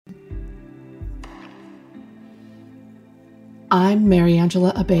I'm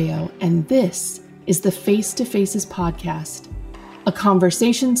Mariangela Abeo, and this is the Face to Faces podcast, a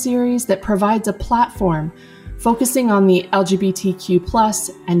conversation series that provides a platform focusing on the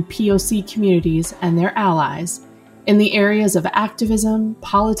LGBTQ+ and POC communities and their allies in the areas of activism,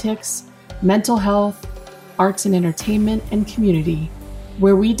 politics, mental health, arts and entertainment, and community,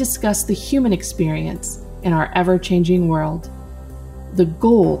 where we discuss the human experience in our ever-changing world. The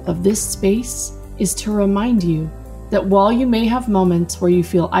goal of this space is to remind you that while you may have moments where you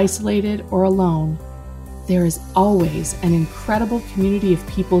feel isolated or alone, there is always an incredible community of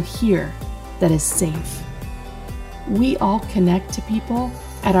people here that is safe. We all connect to people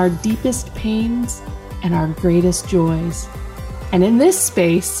at our deepest pains and our greatest joys. And in this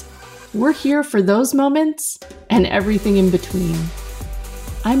space, we're here for those moments and everything in between.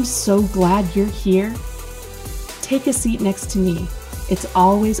 I'm so glad you're here. Take a seat next to me. It's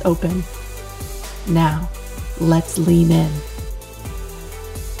always open. Now, let's lean in.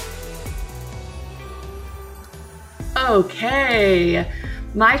 Okay,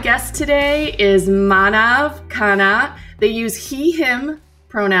 my guest today is Manav Khanna. They use he, him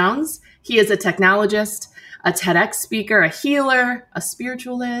pronouns. He is a technologist, a TEDx speaker, a healer, a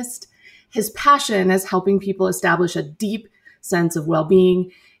spiritualist. His passion is helping people establish a deep sense of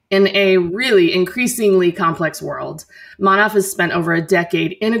well-being in a really increasingly complex world. Manav has spent over a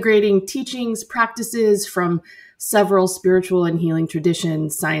decade integrating teachings, practices from several spiritual and healing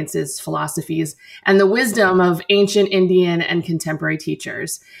traditions, sciences, philosophies, and the wisdom of ancient Indian and contemporary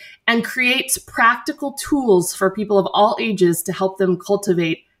teachers, and creates practical tools for people of all ages to help them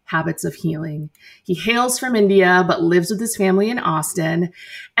cultivate habits of healing. He hails from India, but lives with his family in Austin.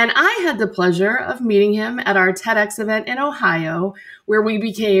 And I had the pleasure of meeting him at our TEDx event in Ohio, where we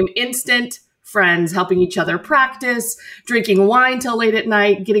became instant friends, helping each other practice, drinking wine till late at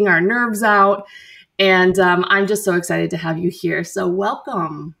night, getting our nerves out. And I'm just so excited to have you here. So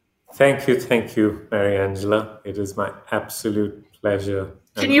welcome. Thank you, Mariangela. It is my absolute pleasure.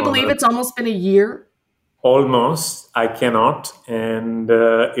 Can you believe it's almost been a year? Almost. I cannot. And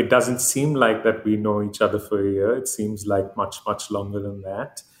it doesn't seem like that we know each other for a year. It seems like much, much longer than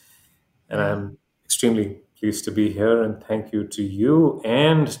that. And I'm extremely pleased to be here. And thank you to you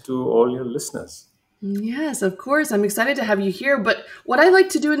and to all your listeners. Yes, of course. I'm excited to have you here. But what I like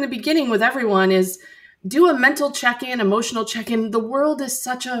to do in the beginning with everyone is do a mental check-in, emotional check-in. The world is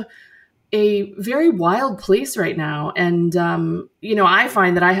such a very wild place right now. And, I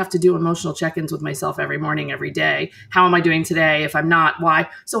find that I have to do emotional check-ins with myself every morning, every day. How am I doing today? If I'm not, why?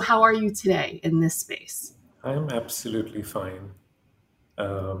 So how are you today in this space? I'm absolutely fine.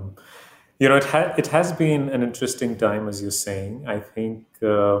 It has been an interesting time, as you're saying. I think,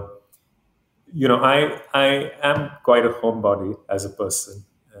 I am quite a homebody as a person,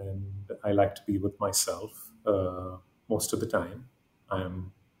 and I like to be with myself most of the time.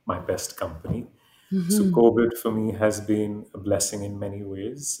 I'm my best company. Mm-hmm. So COVID for me has been a blessing in many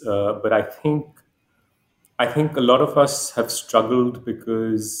ways. But I think a lot of us have struggled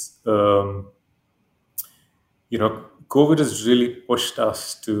because, COVID has really pushed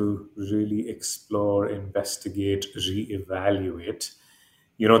us to really explore, investigate, reevaluate.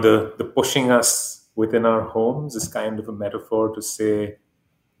 The pushing us within our homes is kind of a metaphor to say,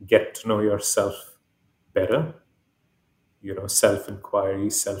 get to know yourself better. Self-inquiry,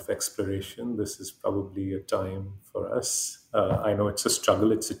 self-exploration. This is probably a time for us. I know it's a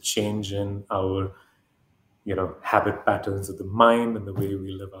struggle. It's a change in our, habit patterns of the mind and the way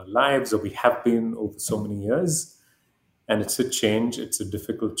we live our lives, or we have been over so many years. And it's a change. It's a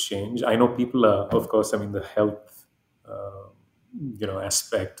difficult change. I know people are, of course, the health,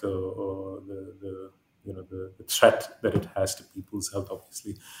 aspect or the threat that it has to people's health,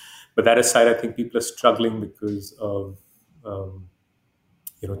 obviously. But that aside, I think people are struggling because of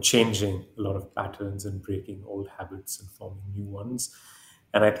changing a lot of patterns and breaking old habits and forming new ones.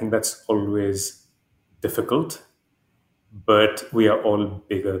 And I think that's always difficult, but we are all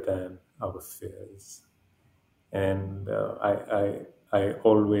bigger than our fears. And I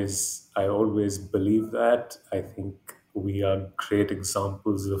always believe that. I think we are great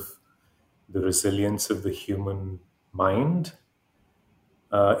examples of the resilience of the human mind.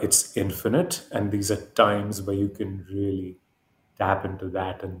 It's infinite, and these are times where you can really tap into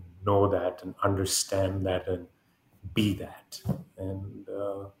that and know that and understand that and be that. And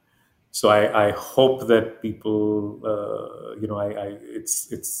so I hope that people,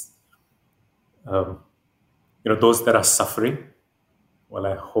 those that are suffering, well,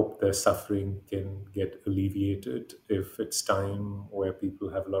 I hope their suffering can get alleviated. If it's time where people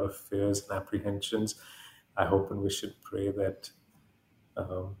have a lot of fears and apprehensions, I hope and we should pray that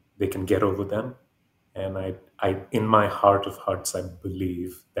they can get over them And in my heart of hearts, I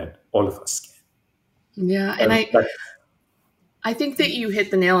believe that all of us can. Yeah, and And that, I think that you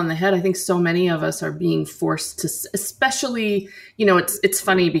hit the nail on the head. I think so many of us are being forced to, especially, it's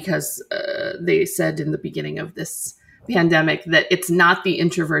funny because they said in the beginning of this pandemic that it's not the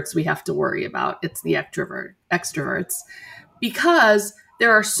introverts we have to worry about, it's the extroverts, because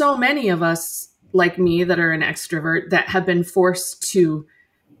there are so many of us like me that are an extrovert that have been forced to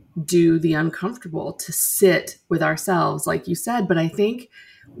do the uncomfortable, to sit with ourselves, like you said. But I think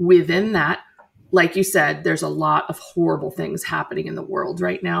within that, like you said, there's a lot of horrible things happening in the world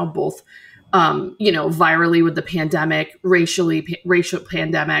right now, both, virally with the pandemic, racial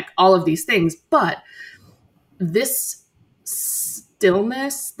pandemic, all of these things. But this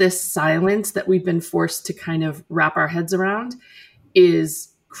stillness, this silence that we've been forced to kind of wrap our heads around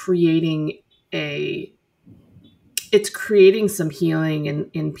is creating some healing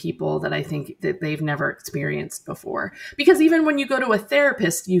in people that I think that they've never experienced before. Because even when you go to a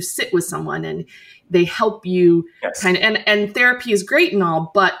therapist, you sit with someone and they help you yes. and therapy is great and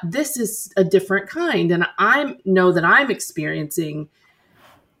all, but this is a different kind. And I know that I'm experiencing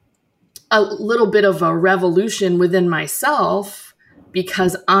a little bit of a revolution within myself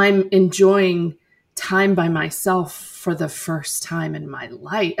because I'm enjoying time by myself for the first time in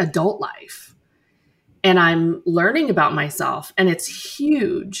my adult life. And I'm learning about myself, and it's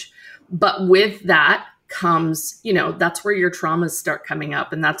huge. But with that comes, that's where your traumas start coming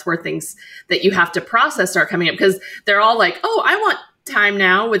up. And that's where things that you have to process start coming up, because they're all like, oh, I want time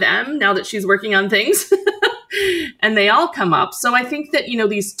now with Em now that she's working on things. And they all come up. So I think that,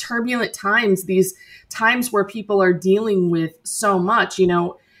 these turbulent times, these times where people are dealing with so much,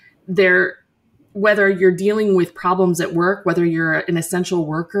 whether you're dealing with problems at work, whether you're an essential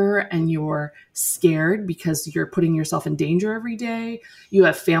worker and you're scared because you're putting yourself in danger every day, you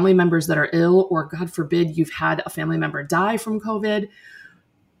have family members that are ill, or God forbid, you've had a family member die from COVID,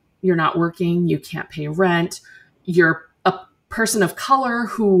 you're not working, you can't pay rent, you're a person of color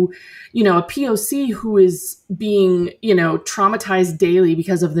who, a POC who is being, traumatized daily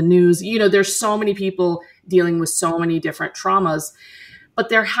because of the news. There's so many people dealing with so many different traumas. But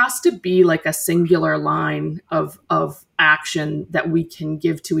there has to be like a singular line of action that we can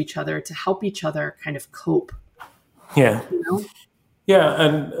give to each other to help each other kind of cope. Yeah. Yeah.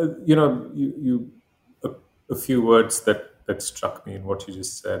 And, you a few words that struck me in what you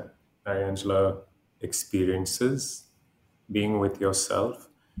just said, Angela, experiences, being with yourself.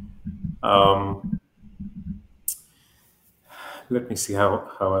 Let me see how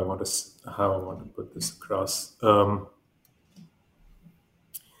I want to put this across.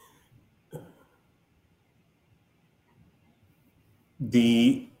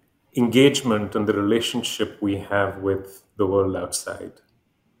 The engagement and the relationship we have with the world outside,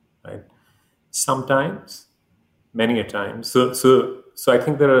 right? Sometimes, many a time. So I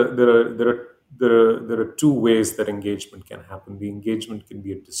think there are two ways that engagement can happen. The engagement can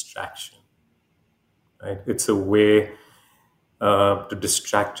be a distraction, right? It's a way to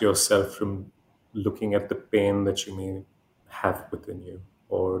distract yourself from looking at the pain that you may have within you,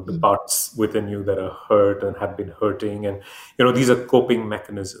 or the parts within you that are hurt and have been hurting. And these are coping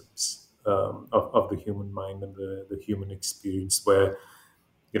mechanisms of the human mind and the human experience, where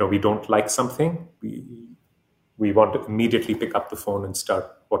we don't like something, we want to immediately pick up the phone and start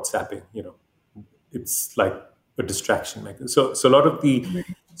WhatsApping. It's like a distraction mechanism. So a lot of the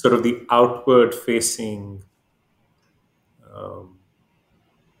sort of the outward facing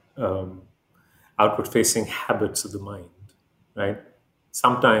habits of the mind, right?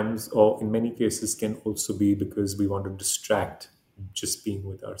 Sometimes, or in many cases, can also be because we want to distract just being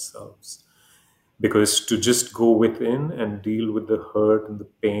with ourselves. Because to just go within and deal with the hurt and the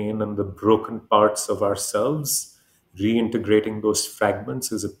pain and the broken parts of ourselves, reintegrating those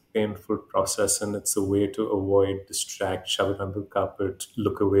fragments is a painful process, and it's a way to avoid, distract, shove it under the carpet,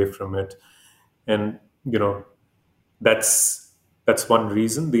 look away from it. And, that's one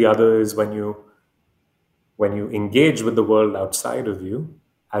reason. The other is when you engage with the world outside of you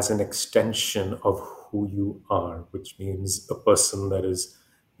as an extension of who you are, which means a person that is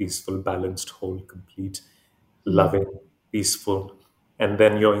peaceful, balanced, whole, complete, loving, peaceful. And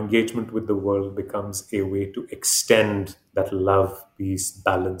then your engagement with the world becomes a way to extend that love, peace,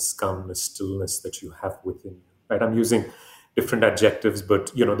 balance, calmness, stillness that you have within you. Right? I'm using different adjectives,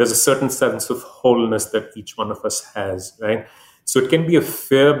 but there's a certain sense of wholeness that each one of us has, right? So it can be a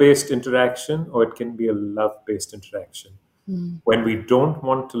fear-based interaction, or it can be a love-based interaction. When we don't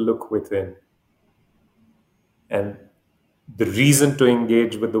want to look within, and the reason to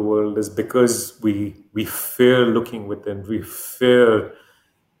engage with the world is because we fear looking within, we fear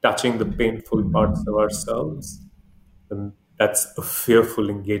touching the painful parts of ourselves, then that's a fearful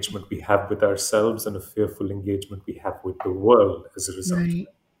engagement we have with ourselves and a fearful engagement we have with the world as a result. Right.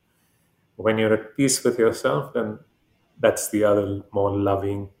 When you're at peace with yourself, then that's the other more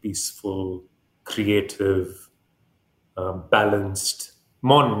loving, peaceful, creative, balanced,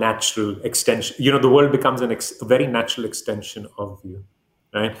 more natural extension. The world becomes a very natural extension of you,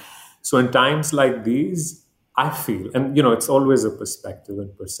 right? So in times like these, I feel, and it's always a perspective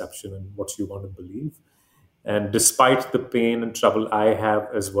and perception and what you want to believe. And despite the pain and trouble I have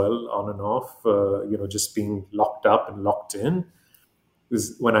as well, on and off, just being locked up and locked in,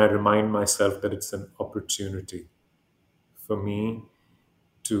 is when I remind myself that it's an opportunity for me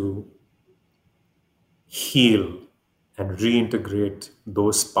to heal and reintegrate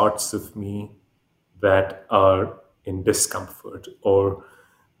those parts of me that are in discomfort, or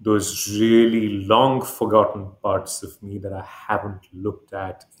those really long forgotten parts of me that I haven't looked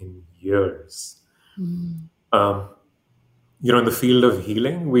at in years. In the field of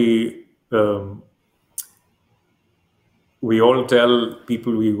healing, we all tell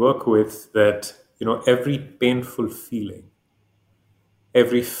people we work with that every painful feeling,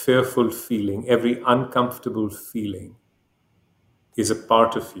 every fearful feeling, every uncomfortable feeling is a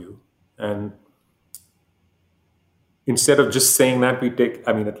part of you. And instead of just saying that,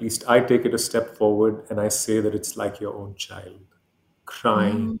 at least I take it a step forward and I say that it's like your own child,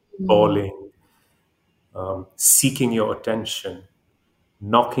 crying, bawling, seeking your attention,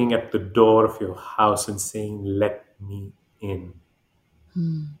 knocking at the door of your house and saying, "Let me in."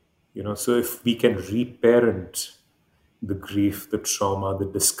 So if we can reparent the grief, the trauma, the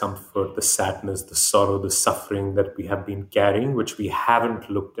discomfort, the sadness, the sorrow, the suffering that we have been carrying, which we haven't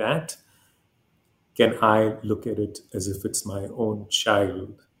looked at, can I look at it as if it's my own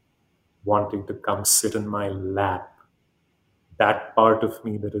child wanting to come sit in my lap? That part of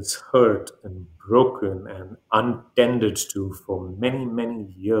me that is hurt and broken and untended to for many, many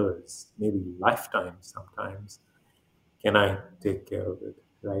years, maybe lifetimes sometimes, can I take care of it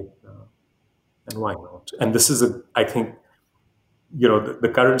right now? And why not? And this is I think,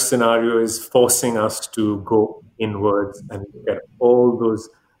 the current scenario is forcing us to go inwards and look at all those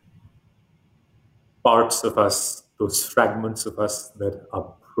parts of us, those fragments of us that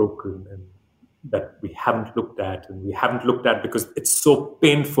are broken and that we haven't looked at. And we haven't looked at because it's so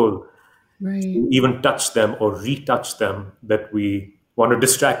painful to even touch them or retouch them that we want to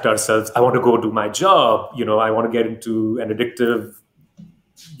distract ourselves. I want to go do my job. I want to get into an addictive,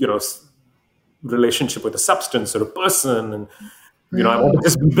 relationship with a substance or a person. And, I want to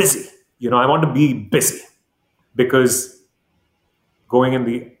just be busy. I want to be busy because going in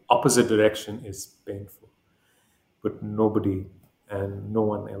the opposite direction is painful. But nobody and no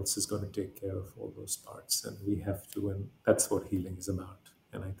one else is going to take care of all those parts. And we have to, and that's what healing is about.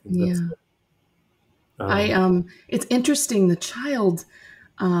 And I think that's it's interesting, the child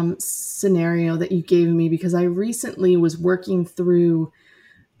scenario that you gave me, because I recently was working through,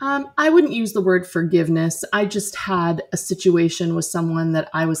 I wouldn't use the word forgiveness. I just had a situation with someone that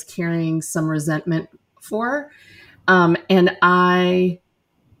I was carrying some resentment for. And I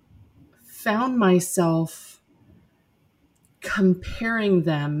found myself comparing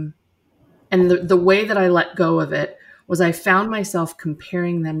them. And the way that I let go of it was I found myself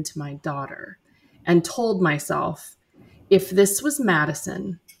comparing them to my daughter and told myself, if this was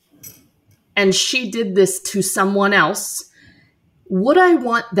Madison and she did this to someone else, would I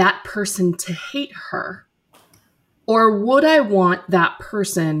want that person to hate her? Or would I want that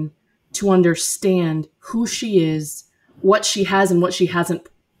person to understand who she is, what she has and what she hasn't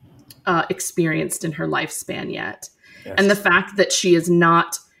experienced in her lifespan yet? Yes. And the fact that she is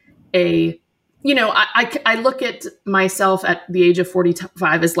not I look at myself at the age of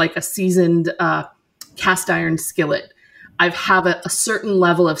 45 as like a seasoned cast iron skillet. I have a certain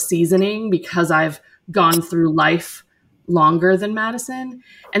level of seasoning because I've gone through life longer than Madison.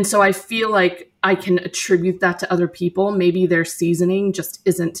 And so I feel like I can attribute that to other people. Maybe their seasoning just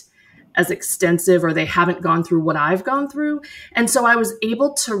isn't as extensive, or they haven't gone through what I've gone through. And so I was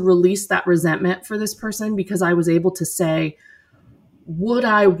able to release that resentment for this person because I was able to say, would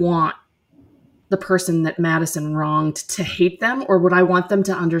I want the person that Madison wronged to hate them, or would I want them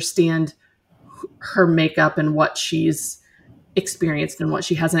to understand her makeup and what she's experienced and what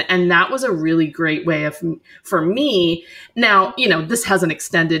she hasn't? And that was a really great way for me. Now, this hasn't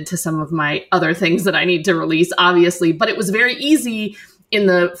extended to some of my other things that I need to release, obviously, but it was very easy in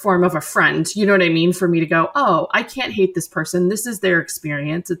the form of a friend, you know what I mean? For me to go, oh, I can't hate this person. This is their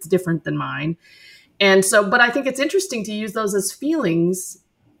experience. It's different than mine. And so, but I think it's interesting to use those as feelings,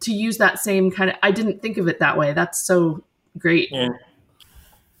 to use that same kind of, I didn't think of it that way. That's so great. Yeah.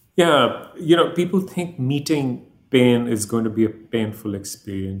 Yeah, people think meeting pain is going to be a painful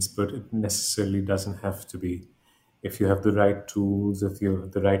experience, but it necessarily doesn't have to be. If you have the right tools, if you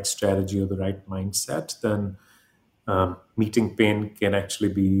have the right strategy or the right mindset, then meeting pain can actually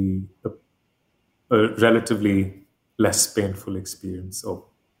be a relatively less painful experience, or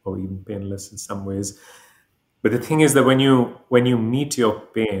even painless in some ways. But the thing is that when you meet your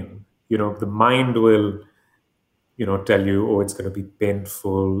pain, the mind will tell you, oh, it's going to be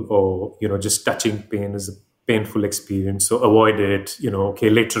painful, or just touching pain is a painful experience, so avoid it, okay,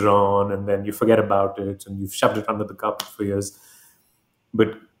 later on, and then you forget about it and you've shoved it under the carpet for years.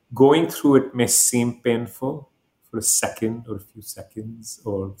 But going through it may seem painful for a second or a few seconds,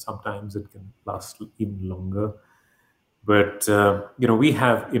 or sometimes it can last even longer. But we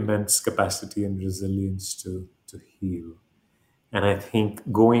have immense capacity and resilience to heal. And I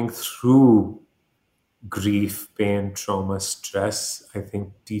think going through grief, pain, trauma, stress, I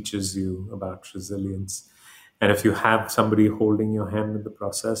think teaches you about resilience. And if you have somebody holding your hand in the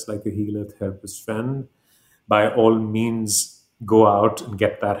process, like a healer, therapist, friend, by all means, go out and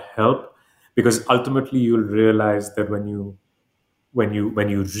get that help, because ultimately you'll realize that when you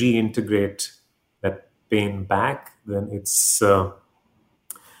reintegrate that pain back, then it's the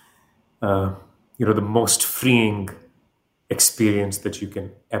most freeing experience that you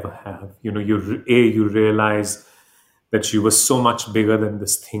can ever have. You realize that you were so much bigger than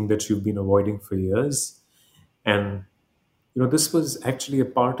this thing that you've been avoiding for years, and this was actually a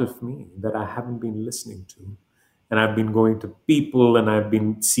part of me that I haven't been listening to. And I've been going to people, and I've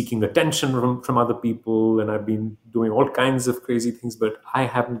been seeking attention from other people, and I've been doing all kinds of crazy things, but I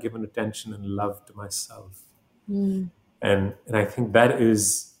haven't given attention and love to myself. And I think that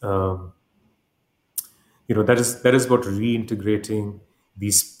is that is what reintegrating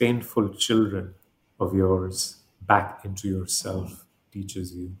these painful children of yours back into yourself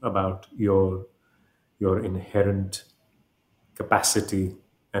teaches you about your inherent capacity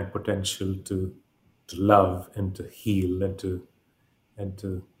and potential to love and to heal and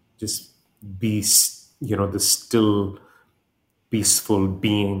to just be the still peaceful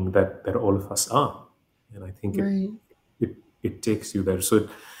being that all of us are. And I think Right. it takes you there. So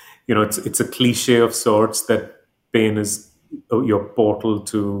it's a cliche of sorts that pain is your portal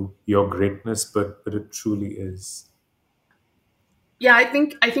to your greatness, but it truly is. Yeah, I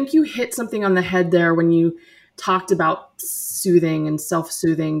think you hit something on the head there when you talked about soothing and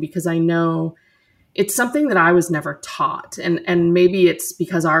self-soothing, because I know it's something that I was never taught. And maybe it's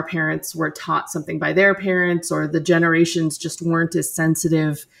because our parents were taught something by their parents, or the generations just weren't as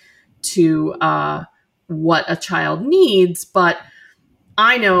sensitive to what a child needs. But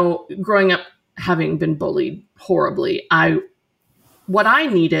I know, growing up having been bullied horribly, what I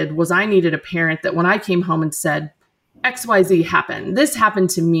needed a parent that when I came home and said, XYZ happened, this happened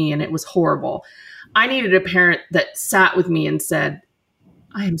to me and it was horrible, I needed a parent that sat with me and said,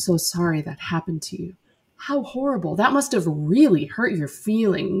 I am so sorry that happened to you. How horrible. That must have really hurt your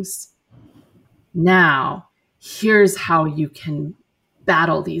feelings. Now, here's how you can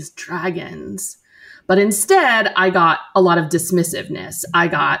battle these dragons. But instead, I got a lot of dismissiveness. I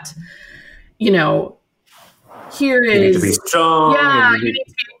got, you know, here You need to be is, strong, and yeah, you you need. need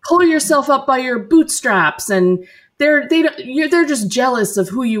to pull yourself up by your bootstraps, and they're just jealous of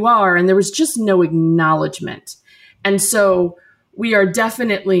who you are, and there was just no acknowledgement. And so we are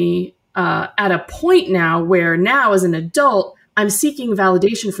definitely at a point now where, now as an adult, I'm seeking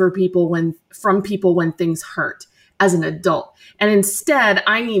validation from people when things hurt as an adult, and instead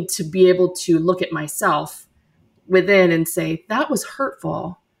I need to be able to look at myself within and say, that was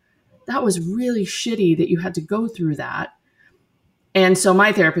hurtful, that was really shitty that you had to go through that. And so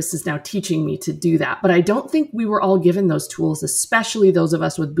my therapist is now teaching me to do that. But I don't think we were all given those tools, especially those of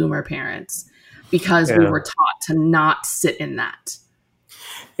us with boomer parents, because we Yeah, were taught to not sit in that.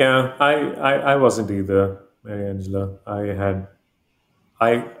 yeah. I wasn't either, Mary Angela.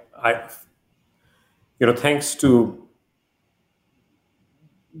 I thanks to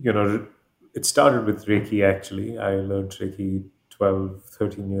you know it started with Reiki. Actually, I learned Reiki 12,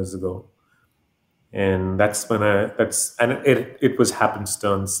 13 years ago, and it was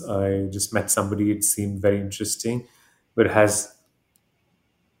happenstance. I just met somebody, it seemed very interesting, but it has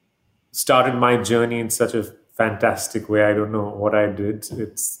started my journey in such a fantastic way. I don't know what I did.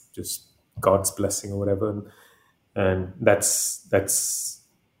 It's just God's blessing or whatever. And that's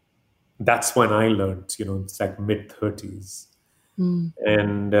when I learned. It's like mid 30s. Mm.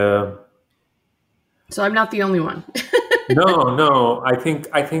 And So I'm not the only one. no, I think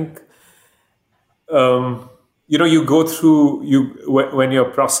you go through when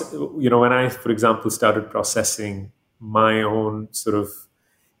you're process. When I, for example, started processing my own sort of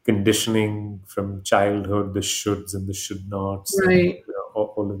conditioning from childhood, the shoulds and the should nots, and Right.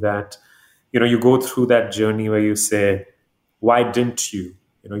 all of that. You go through that journey where you say, why didn't you?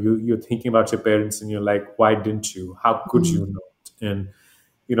 You're thinking about your parents and you're like, why didn't you? How could Mm. you not? And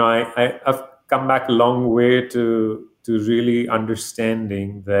I've come back a long way to really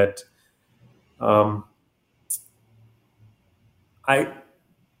understanding that um, I,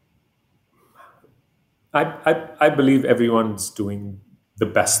 I believe everyone's doing the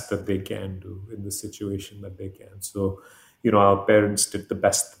best that they can do in the situation that they can. So, our parents did the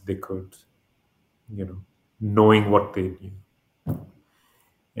best that they could, knowing what they knew.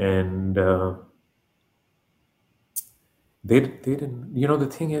 And they didn't, the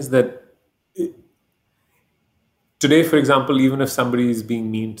thing is that today, for example, even if somebody is being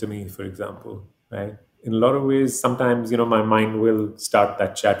mean to me, for example, right? In a lot of ways, sometimes, my mind will start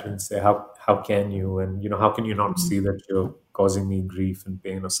that chatter and say, how can you? And, how can you not see that you're causing me grief and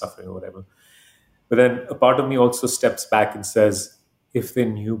pain or suffering or whatever? But then a part of me also steps back and says, if they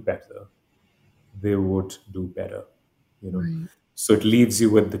knew better, they would do better, Right. So it leaves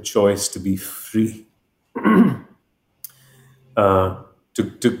you with the choice to be free, uh,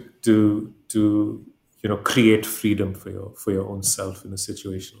 to create freedom for your own self in a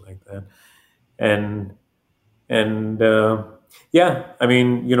situation like that. And and yeah, I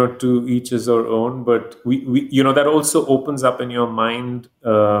mean, to each his or own, but we that also opens up in your mind,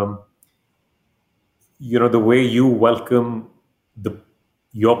 the way you welcome the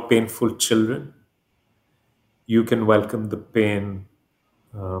your painful children. You can welcome the pain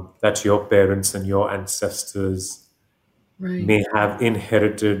that your parents and your ancestors Right. may have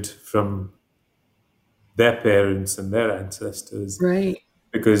inherited from their parents and their ancestors, Right.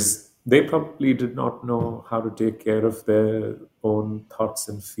 because they probably did not know how to take care of their own thoughts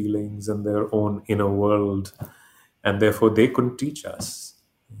and feelings and their own inner world, and therefore they couldn't teach us.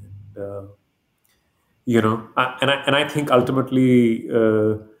 And and I think ultimately,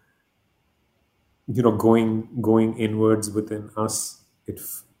 going inwards within us,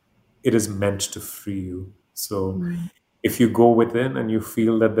 it is meant to free you. So Right. if you go within and you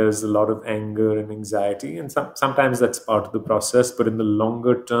feel that there's a lot of anger and anxiety, and sometimes that's part of the process, but in the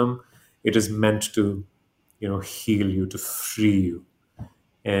longer term, it is meant to, heal you, to free you,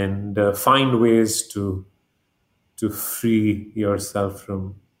 and find ways to free yourself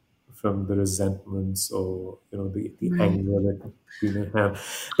from the resentments, or the Right. anger that we may have.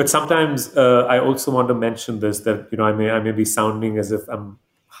 But sometimes I also want to mention this, that I may be sounding as if I'm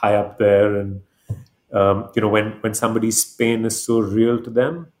high up there, and when somebody's pain is so real to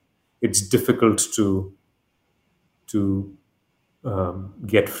them, it's difficult to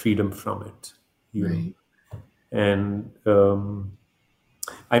get freedom from it. Right. And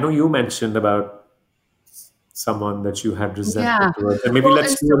I know you mentioned about someone that you had Yeah. resentment towards, and maybe Well,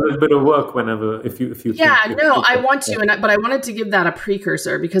 let's and do so a little bit of work whenever, if you yeah, think no, I want yeah. to, but I wanted to give that a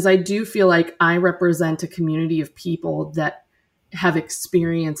precursor because I do feel like I represent a community of people that have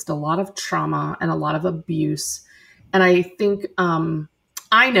experienced a lot of trauma and a lot of abuse, and I think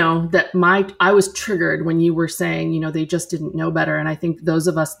I know that I was triggered when you were saying, they just didn't know better, and I think those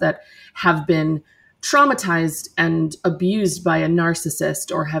of us that have been traumatized and abused by a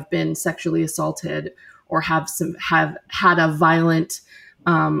narcissist, or have been sexually assaulted, or have had a violent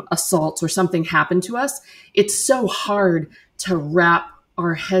assault or something happen to us, it's so hard to wrap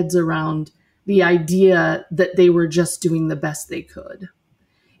our heads around the idea that they were just doing the best they could.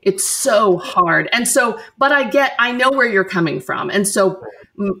 It's so hard. And so, but I know where you're coming from. And so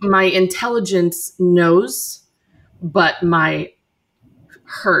my intelligence knows, but my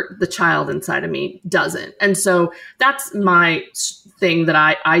hurt, the child inside of me, doesn't. And so that's my thing that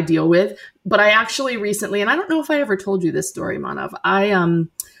I deal with. But I actually recently, and I don't know if I ever told you this story, Manav.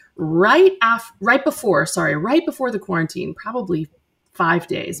 Right before the quarantine, probably 5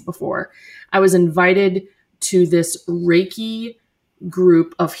 days before, I was invited to this Reiki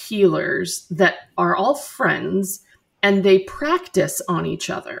group of healers that are all friends, and they practice on each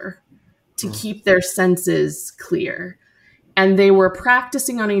other to keep their senses clear. And they were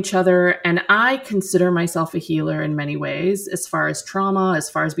practicing on each other. And I consider myself a healer in many ways, as far as trauma, as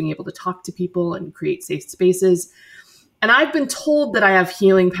far as being able to talk to people and create safe spaces. And I've been told that I have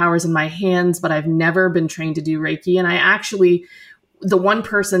healing powers in my hands, but I've never been trained to do Reiki. And I actually, the one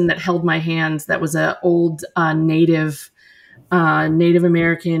person that held my hands, that was an old Native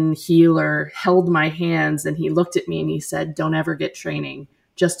American healer, held my hands, and he looked at me and he said, "Don't ever get training,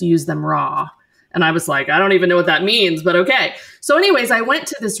 just use them raw." And I was like, I don't even know what that means, but okay. So anyways, I went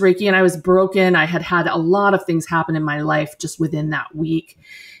to this Reiki and I was broken. I had had a lot of things happen in my life just within that week.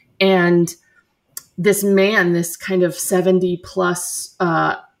 And this man, this kind of 70 plus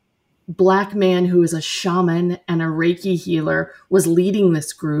Black man who is a shaman and a Reiki healer was leading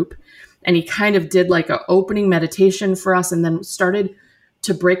this group. And he kind of did like an opening meditation for us and then started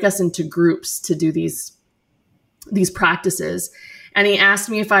to break us into groups to do these practices. And he asked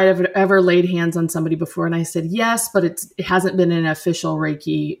me if I had ever laid hands on somebody before. And I said, yes, but it hasn't been an official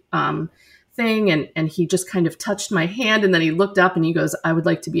Reiki thing. And he just kind of touched my hand. And then he looked up and he goes, I would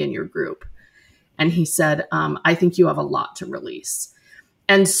like to be in your group. And he said, I think you have a lot to release.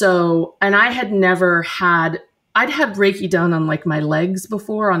 And so, and I'd had Reiki done on like my legs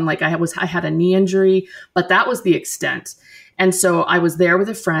before, on like I had a knee injury, but that was the extent. And so I was there with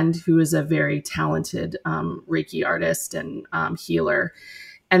a friend who is a very talented Reiki artist and healer.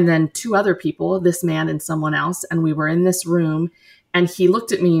 And then two other people, this man and someone else. And we were in this room and he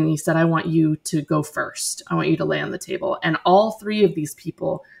looked at me and he said, I want you to go first. I want you to lay on the table. And all three of these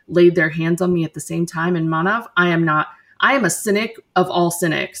people laid their hands on me at the same time. And Manav, I am a cynic of all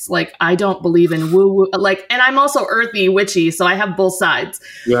cynics. Like, I don't believe in woo woo. Like, and I'm also earthy, witchy, so I have both sides.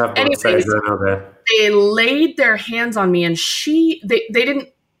 You have both sides. I know that. They laid their hands on me, and they didn't.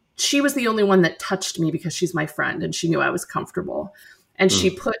 She was the only one that touched me because she's my friend, and she knew I was comfortable. And she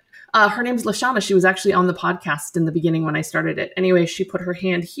put her name's Lashana. She was actually on the podcast in the beginning when I started it. Anyway, she put her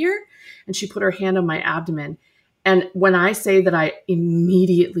hand here, and she put her hand on my abdomen. And when I say that I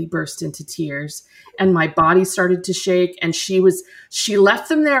immediately burst into tears and my body started to shake, and she left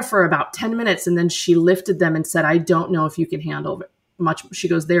them there for about 10 minutes. And then she lifted them and said, I don't know if you can handle much. She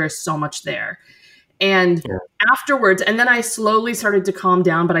goes, there is so much there. And afterwards, and then I slowly started to calm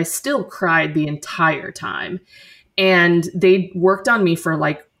down, but I still cried the entire time. And they worked on me for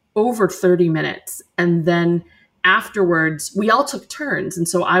like over 30 minutes. And then afterwards, we all took turns. And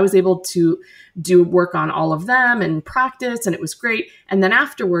so I was able to do work on all of them and practice, and it was great. And then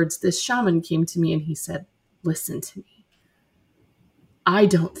afterwards, this shaman came to me and he said, listen to me. I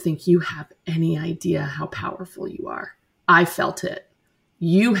don't think you have any idea how powerful you are. I felt it.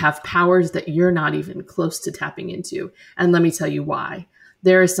 You have powers that you're not even close to tapping into. And let me tell you why.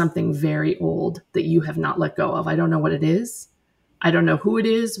 There is something very old that you have not let go of. I don't know what it is. I don't know who it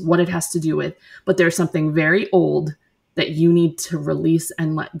is, what it has to do with, but there's something very old that you need to release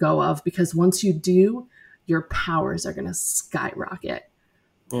and let go of, because once you do, your powers are going to skyrocket.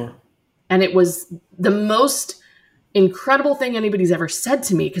 Yeah. And it was the most incredible thing anybody's ever said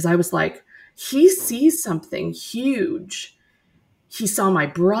to me, because I was like, he sees something huge. He saw my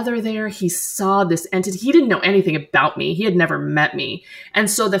brother there. He saw this entity. He didn't know anything about me. He had never met me. And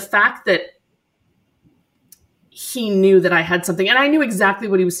so the fact that he knew that I had something, and I knew exactly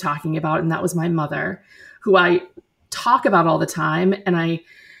what he was talking about, and that was my mother, who I talk about all the time. And I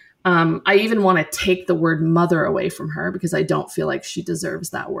even want to take the word mother away from her because I don't feel like she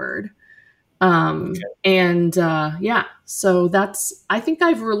deserves that word. And so I think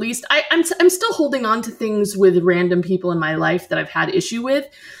I've released, I'm still holding on to things with random people in my life that I've had issue with,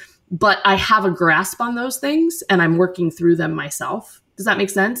 but I have a grasp on those things and I'm working through them myself. Does that make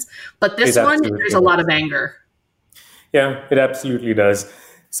sense? But this one, there's a lot of anger. Yeah, it absolutely does.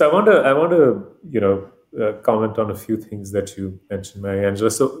 So I want to, comment on a few things that you mentioned,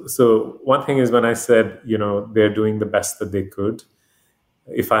 Mariangela. So one thing is when I said, they're doing the best that they could.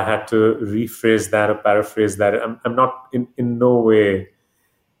 If I had to rephrase that or paraphrase that, I'm not in no way.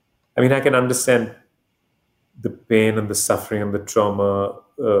 I mean, I can understand the pain and the suffering and the trauma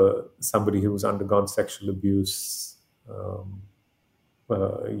somebody who's undergone sexual abuse,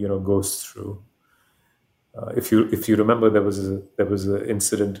 goes through. If you remember, there was an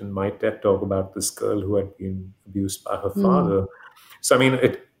incident in my TED talk about this girl who had been abused by her father. So I mean,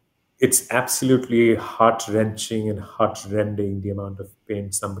 it's absolutely heart-wrenching and heart-rending the amount of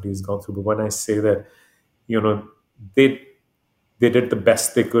pain somebody has gone through. But when I say that, they did the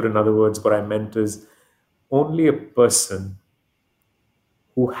best they could. In other words, what I meant is only a person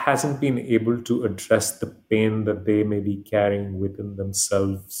who hasn't been able to address the pain that they may be carrying within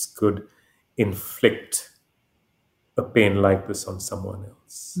themselves could inflict a pain like this on someone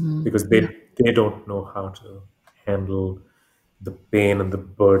else, because they don't know how to handle the pain and the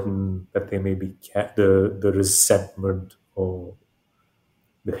burden that they may be the resentment or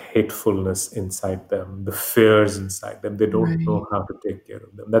the hatefulness inside them, the fears inside them. They don't know how to take care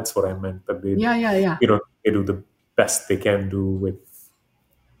of them. That's what I meant. That they they do the best they can do with.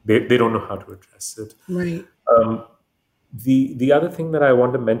 They don't know how to address it. Right. The other thing that I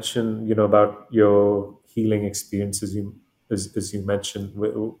want to mention, about your healing experiences, as you mentioned,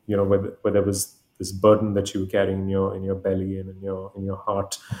 where there was this burden that you were carrying in your belly and in your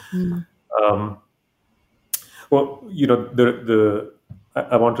heart.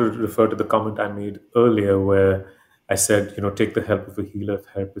 I want to refer to the comment I made earlier, where I said, take the help of a healer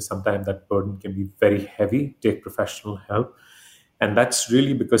therapist. Sometimes that burden can be very heavy. Take professional help. And that's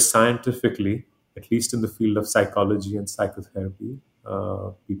really because scientifically, at least in the field of psychology and psychotherapy,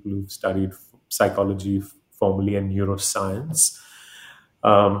 people who've studied psychology formally and neuroscience,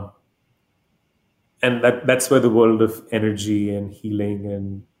 um, and that's where the world of energy and healing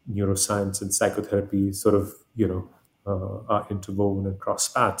and neuroscience and psychotherapy sort of, are interwoven and cross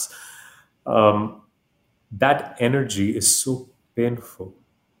paths. Um, that energy is so painful,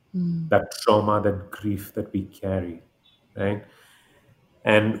 that trauma, that grief that we carry, right?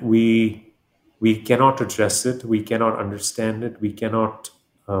 And we cannot address it, we cannot understand it, we cannot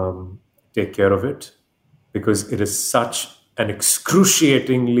take care of it, because it is such an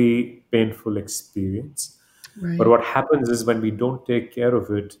excruciatingly painful experience. But Right. what happens is when we don't take care of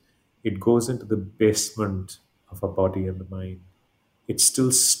it, it goes into the basement of our body and the mind. It's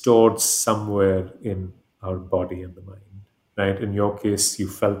still stored somewhere in our body and the mind, right? In your case, you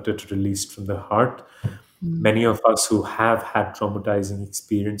felt it released from the heart. Mm. Many of us who have had traumatizing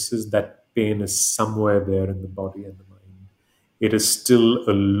experiences, that pain is somewhere there in the body and the mind. It is still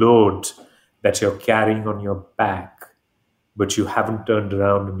a load that you're carrying on your back, but you haven't turned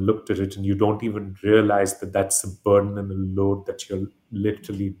around and looked at it, and you don't even realize that that's a burden and a load that you're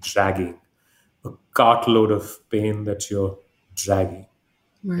literally dragging, a cartload of pain that you're dragging,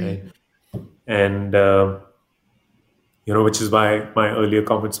 Right. right? And which is why my earlier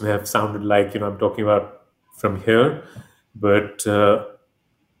comments may have sounded like I'm talking about from here, but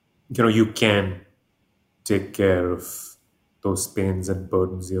you can take care of those pains and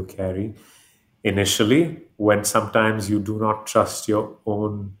burdens you carry initially, when sometimes you do not trust your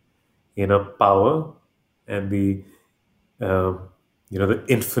own inner power and um, the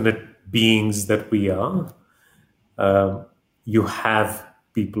infinite beings that we are. You have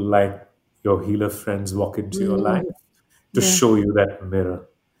people like your healer friends walk into your life Mm. to Yeah. show you that mirror,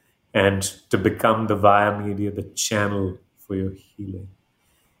 and to become the via media, the channel for your healing.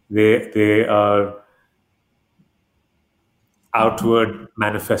 They are outward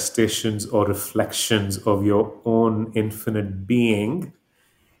manifestations or reflections of your own infinite being,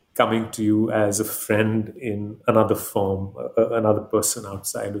 coming to you as a friend in another form, another person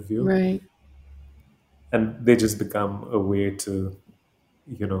outside of you. Right. And they just become a way to,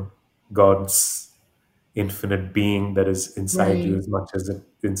 you know, God's infinite being that is inside you Right. as much as it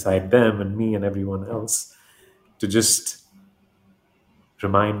inside them and me and everyone else, to just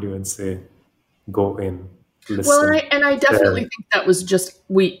remind you and say, go in, Well, listen, and I definitely share. think that was just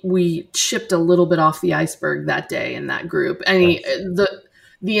we chipped a little bit off the iceberg that day in that group. I mean, Yes.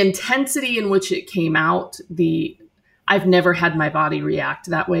 the intensity in which it came out, the I've never had my body react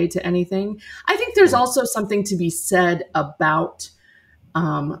that way to anything. I think there's Mm. also something to be said about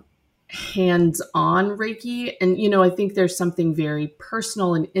um, hands-on Reiki, and I think there's something very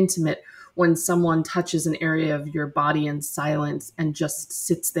personal and intimate when someone touches an area of your body in silence and just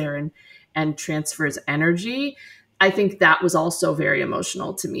sits there and transfers energy. I think that was also very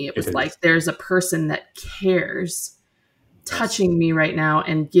emotional to me. It It was like is. there's a person that cares Yes. touching me right now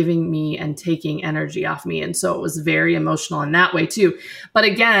and giving me and taking energy off me. And so it was very emotional in that way too. But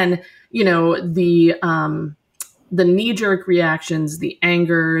again, the knee jerk reactions, the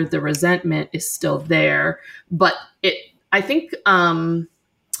anger, the resentment is still there. But it, I think,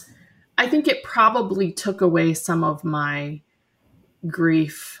 I think it probably took away some of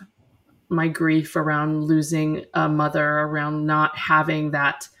grief, my grief around losing a mother, around not having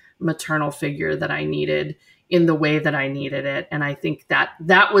that maternal figure that I needed in the way that I needed it. And I think that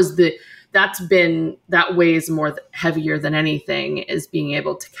weighs more heavier than anything, is being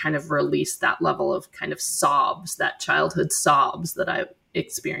able to kind of release that level of kind of sobs, that childhood sobs that I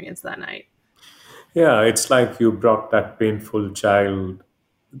experienced that night. Yeah, it's like you brought that painful child,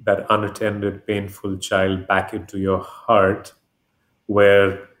 that unattended painful child, back into your heart,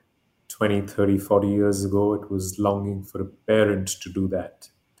 where 20, 30, 40 years ago it was longing for a parent to do that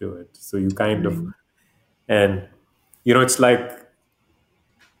to it. So you kind of, Right. and it's like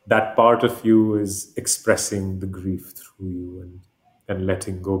that part of you is expressing the grief through you, and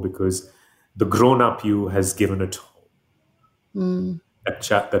letting go, because the grown up you has given it home. Mm,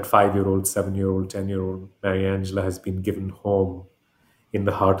 That 5-year-old, 7-year-old, 10-year-old Mary Angela has been given home in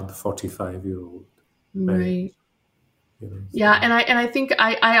the heart of the 45-year-old Mary. right. Yeah, So and I think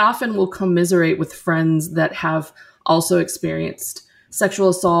I often will commiserate with friends that have also experienced sexual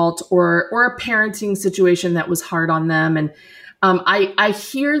assault or a parenting situation that was hard on them, and I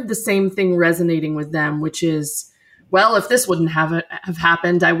hear the same thing resonating with them, which is, well, if this wouldn't have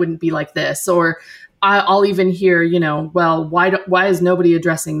happened, I wouldn't be like this, or I'll even hear, well, why is nobody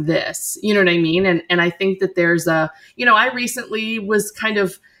addressing this? You know what I mean? And I think that there's I recently was kind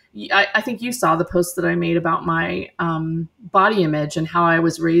of, I think you saw the post that I made about my body image and how I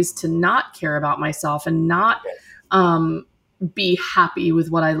was raised to not care about myself and not be happy with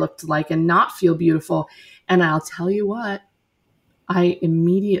what I looked like and not feel beautiful. And I'll tell you what, I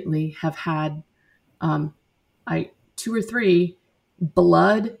immediately have had 2 or 3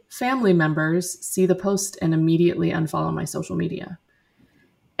 blood family members see the post and immediately unfollow my social media.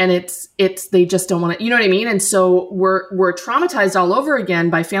 And it's they just don't want to, you know what I mean? And so we're traumatized all over again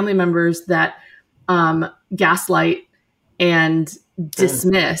by family members that gaslight and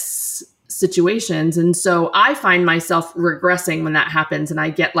dismiss situations. And so I find myself regressing when that happens. And I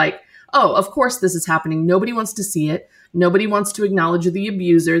get like, oh, of course this is happening. Nobody wants to see it. Nobody wants to acknowledge the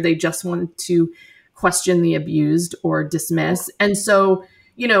abuser. They just want to question the abused or dismiss. And so,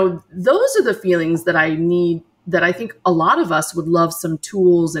 those are the feelings that I need, that I think a lot of us would love some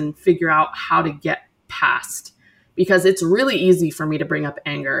tools and figure out how to get past, because it's really easy for me to bring up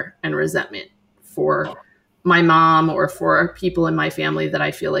anger and resentment for my mom or for people in my family that I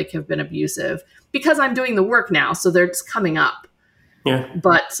feel like have been abusive, because I'm doing the work now. So they're just coming up. Yeah.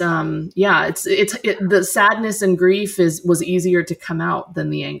 But the sadness and grief was easier to come out than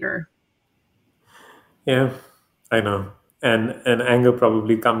the anger. Yeah, I know. And anger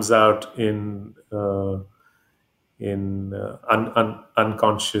probably comes out in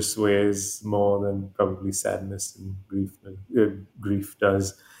unconscious ways more than probably sadness and grief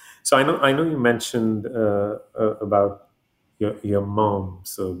does. So I know you mentioned about your mom.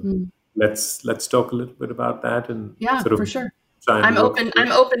 So let's talk a little bit about that and for sure. I'm open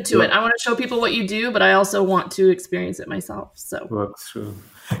to it. I want to show people what you do, but I also want to experience it myself. So work through.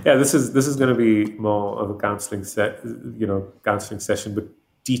 Yeah, this is going to be more of a counseling session, but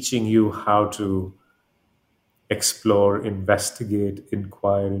teaching you how to explore, investigate,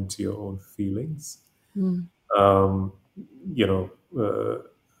 inquire into your own feelings. An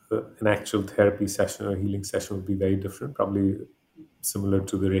actual therapy session or healing session would be very different, probably similar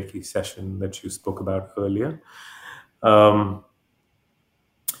to the Reiki session that you spoke about earlier. I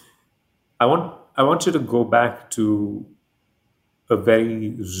want you to go back to a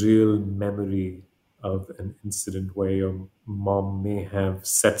very real memory of an incident where your mom may have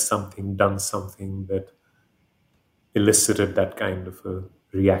said something, done something that elicited that kind of a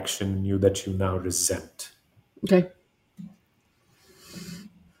reaction in you that you now resent. Okay.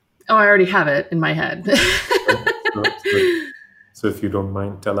 Oh, I already have it in my head. So if you don't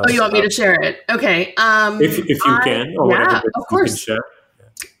mind, tell us. Oh, you want me to share it? Okay. If you can, or whatever of course. You can share.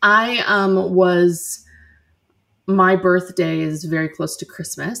 My birthday is very close to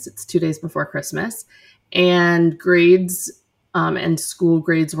Christmas. It's 2 days before Christmas, and grades and school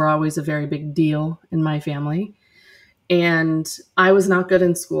grades were always a very big deal in my family. And I was not good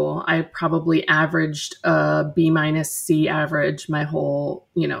in school. I probably averaged a B-C average my whole,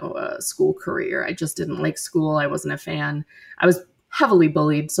 school career. I just didn't like school. I wasn't a fan. I was heavily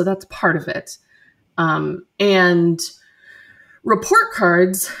bullied, so that's part of it. And report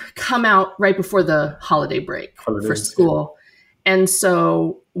cards come out right before the holiday break for school. And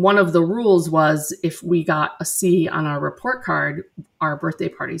so one of the rules was if we got a C on our report card, our birthday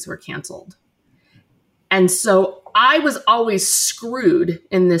parties were canceled. And so I was always screwed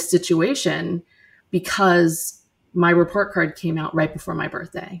in this situation because my report card came out right before my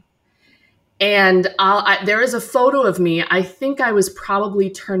birthday. And there is a photo of me. I think I was probably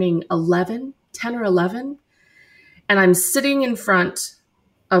turning 10 or 11. And I'm sitting in front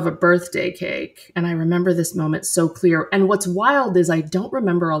of a birthday cake. And I remember this moment so clear. And what's wild is I don't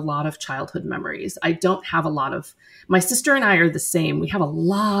remember a lot of childhood memories. I don't have my sister and I are the same. We have a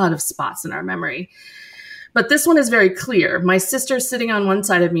lot of spots in our memory. But this one is very clear. My sister's sitting on one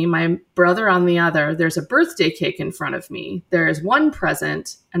side of me, my brother on the other. There's a birthday cake in front of me. There is one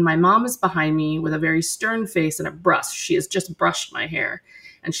present, and my mom is behind me with a very stern face and a brush. She has just brushed my hair,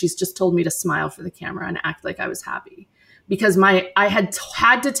 and she's just told me to smile for the camera and act like I was happy. Because I had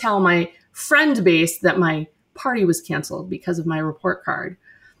to tell my friend base that my party was canceled because of my report card.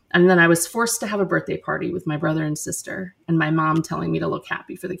 And then I was forced to have a birthday party with my brother and sister, and my mom telling me to look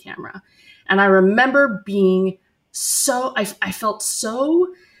happy for the camera. And I remember being I felt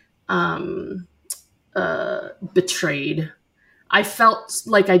so betrayed. I felt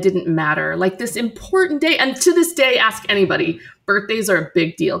like I didn't matter, like this important day. And to this day, ask anybody, birthdays are a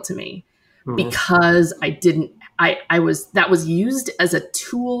big deal to me because that was used as a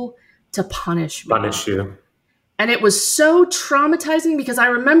tool to punish me. Punish you. And it was so traumatizing because I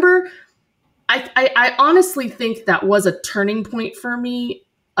remember, I honestly think that was a turning point for me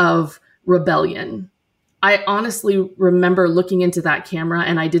of rebellion. I honestly remember looking into that camera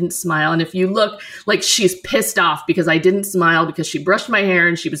and I didn't smile. And if you look, like, she's pissed off because I didn't smile because she brushed my hair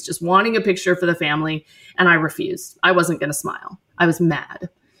and she was just wanting a picture for the family. And I refused. I wasn't going to smile. I was mad.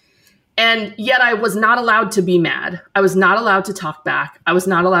 And yet I was not allowed to be mad. I was not allowed to talk back. I was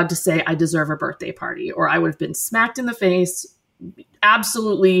not allowed to say I deserve a birthday party, or I would have been smacked in the face,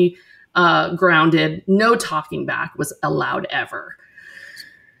 absolutely grounded. No talking back was allowed ever.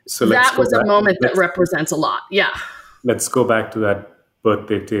 So that was a moment that represents a lot. Yeah. Let's go back to that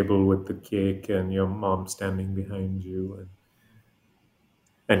birthday table with the cake and your mom standing behind you,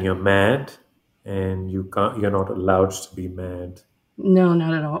 and you're mad, and you're not allowed to be mad. No,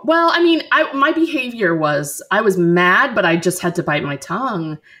 not at all. Well, I mean, my behavior was, I was mad, but I just had to bite my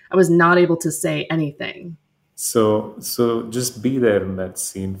tongue. I was not able to say anything. So just be there in that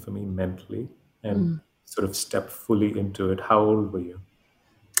scene for me mentally and sort of step fully into it. How old were you?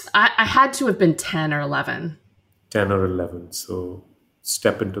 I had to have been 10 or 11. 10 or 11. So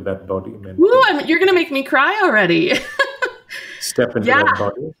step into that body mentally. Woo, you're going to make me cry already. Step into that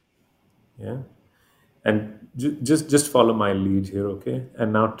body. Yeah. And just follow my lead here, okay?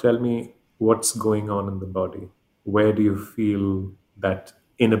 And now tell me what's going on in the body. Where do you feel that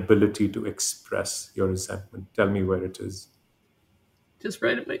inability to express your resentment? Tell me where it is. Just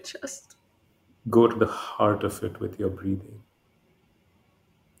right in my chest. Go to the heart of it with your breathing.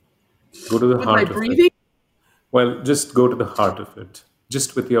 Go to the with heart my of breathing? it. Well, just go to the heart of it.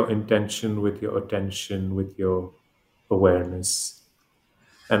 Just with your intention, with your attention, with your awareness.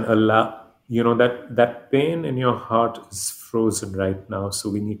 And allow, that pain in your heart is frozen right now, so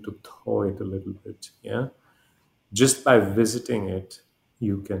we need to thaw it a little bit. Yeah. Just by visiting it,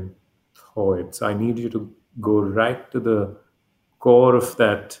 you can thaw it. So I need you to go right to the core of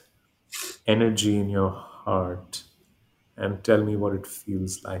that energy in your heart and tell me what it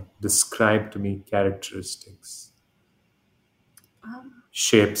feels like. Describe to me characteristics.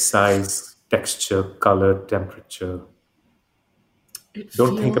 Shape, size, texture, color, temperature.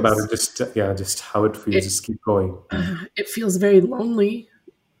 Don't think about it. Just how it feels. Just keep going. It feels very lonely.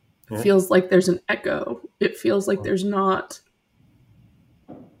 It Yeah. feels like there's an echo. It feels like there's not.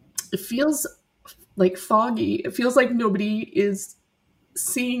 It feels like foggy. It feels like nobody is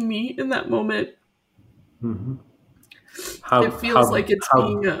seeing me in that moment. Mm-hmm. It feels like it's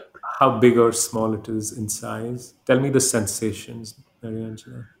being a. How big or small it is in size? Tell me the sensations,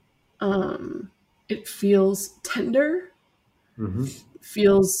 Mariangela. It feels tender. Mm-hmm. It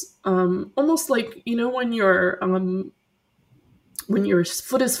feels almost like, when your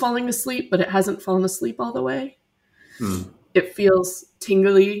foot is falling asleep, but it hasn't fallen asleep all the way. It feels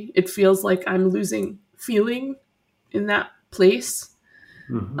tingly. It feels like I'm losing feeling in that place.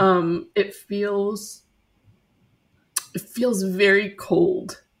 Mm-hmm. It feels very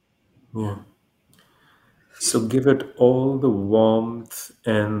cold. Yeah. So give it all the warmth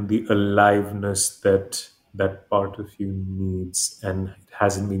and the aliveness that part of you needs, and it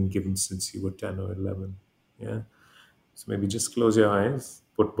hasn't been given since you were 10 or 11. Yeah. So maybe just close your eyes,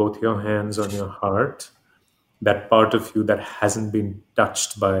 put both your hands on your heart, that part of you that hasn't been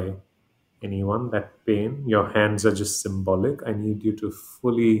touched by anyone, that pain. Your hands are just symbolic. I need you to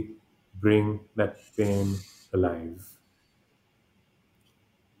fully bring that pain alive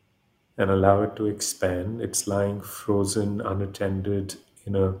and allow it to expand. It's lying frozen, unattended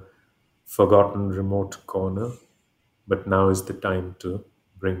in a forgotten remote corner, but now is the time to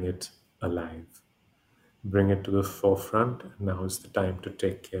bring it alive. Bring it to the forefront, and now is the time to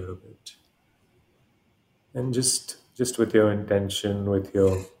take care of it. And just with your intention, with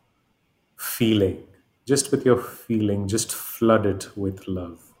your feeling, just flood it with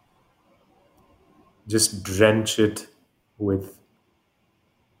love. Just drench it with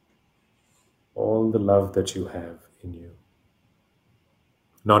all the love that you have in you.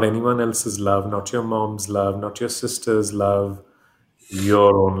 Not anyone else's love, not your mom's love, not your sister's love,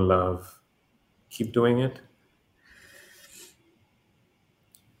 your own love. Keep doing it.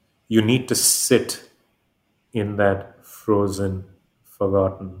 You need to sit in that frozen,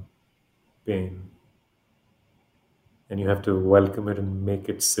 forgotten pain. And you have to welcome it and make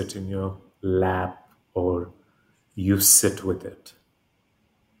it sit in your lap, or you sit with it.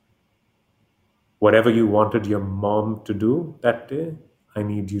 Whatever you wanted your mom to do that day, I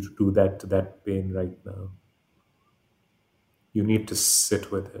need you to do that to that pain right now. You need to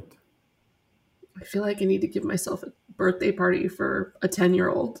sit with it. I feel like I need to give myself a birthday party for a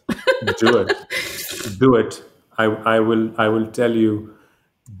 10-year-old. Do it. Do it. I will tell you,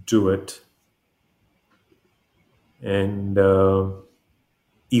 do it. And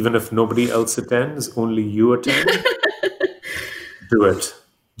even if nobody else attends, only you attend, do it.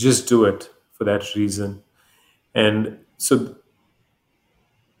 just do it for that reason. And so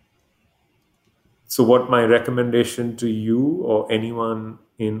what my recommendation to you or anyone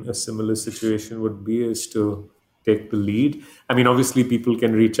in a similar situation would be is to take the lead. I mean, obviously, people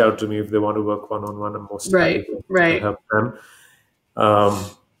can reach out to me if they want to work one on one. I'm most happy Right, to right. help them.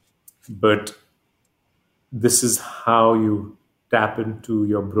 But this is how you tap into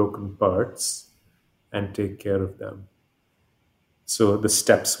your broken parts and take care of them. So the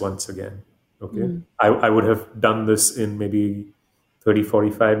steps once again. Okay. Mm, I would have done this in maybe 30,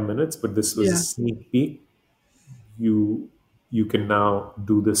 45 minutes, but this was a yeah. sneak peek. You can now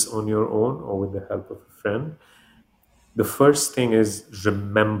do this on your own or with the help of a friend. The first thing is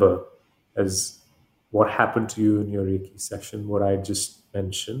remember as what happened to you in your Reiki session, what I just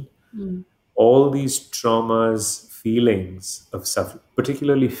mentioned. Mm, All these traumas, feelings of suffering,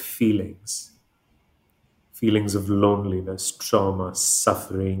 particularly feelings of loneliness, trauma,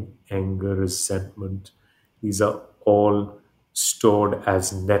 suffering, anger, resentment, these are all stored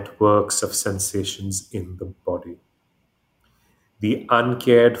as networks of sensations in the body. The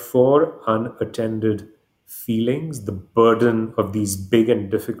uncared for, unattended feelings, the burden of these big and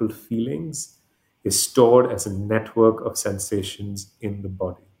difficult feelings is stored as a network of sensations in the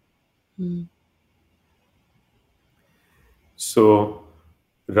body. mm, So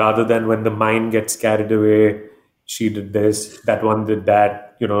rather than when the mind gets carried away, she did this, that one did that,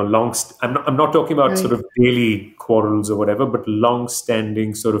 I'm not talking about sort right. of daily quarrels or whatever, but long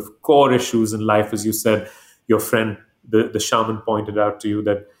standing sort of core issues in life. As you said, your friend, the shaman pointed out to you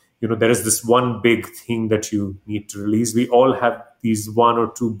that, there is this one big thing that you need to release. We all have these one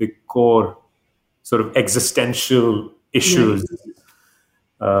or two big core sort of existential Right. issues,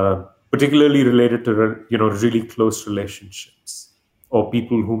 particularly related to really close relationships or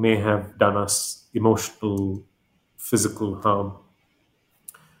people who may have done us emotional, physical harm,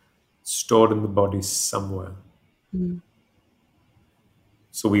 stored in the body somewhere. Mm,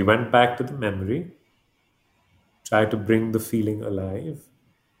 So we went back to the memory, tried to bring the feeling alive,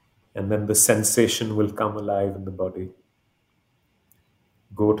 and then the sensation will come alive in the body.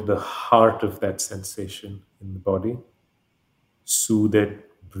 Go to the heart of that sensation in the body, soothe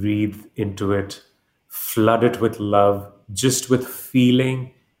it, breathe into it, flood it with love, just with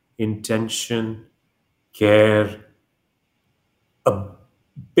feeling, intention, care, a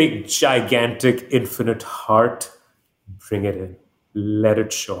big, gigantic, infinite heart. Bring it in, let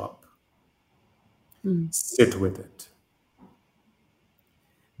it show up, mm, sit with it,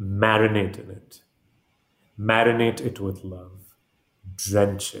 marinate in it, marinate it with love,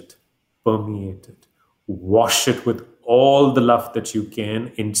 drench it, permeate it, wash it with all the love that you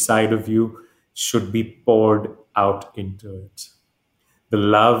can inside of you, should be poured out into it. The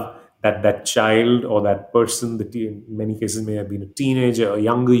love that that child or that person, in many cases may have been a teenager or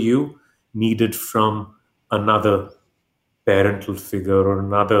younger you, needed from another parental figure or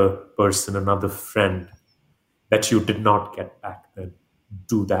another person, another friend that you did not get back then.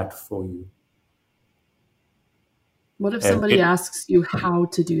 Do that for you. What if And somebody it, asks you how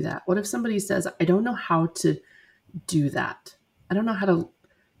to do that? What if somebody says, I don't know how to do that? I don't know how to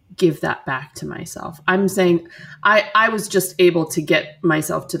give that back to myself. I'm saying I was just able to get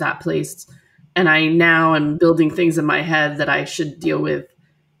myself to that place, and I now am building things in my head that I should deal with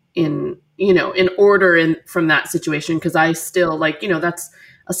in order in from that situation, because I still, like, that's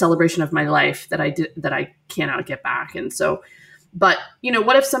a celebration of my life that I cannot get back. And so, but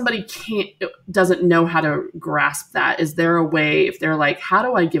what if somebody doesn't know how to grasp that? Is there a way, if they're like, how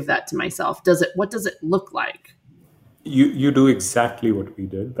do I give that to myself? What does it look like? you do exactly what we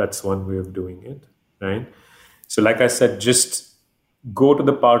did. That's one way of doing it, right? So, like I said, just go to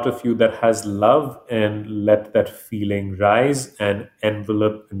the part of you that has love and let that feeling rise and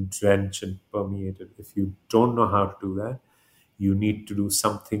envelop and drench and permeate it. If you don't know how to do that, you need to do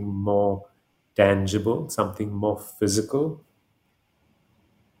something more tangible, something more physical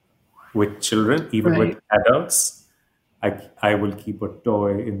with children, even with Right. adults. I will keep a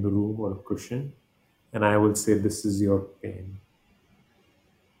toy in the room or a cushion and I will say, this is your pain.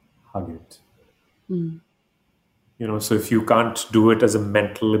 Hug it. Mm, So if you can't do it as a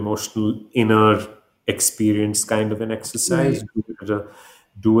mental, emotional, inner experience kind of an exercise, right.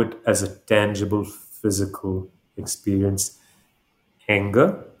 do it as a tangible, physical experience.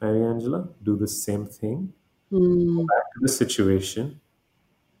 Anger, Mary Angela, do the same thing. Go Mm, back to the situation.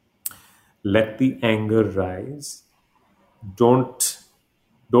 Let the anger rise. Don't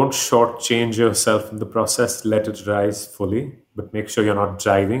don't shortchange yourself in the process. Let it rise fully, but make sure you're not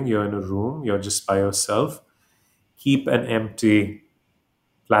driving. You're in a room. You're just by yourself. Keep an empty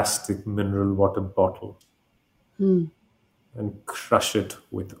plastic mineral water bottle. mm, and crush it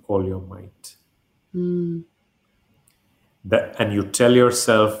with all your might. Mm. And you tell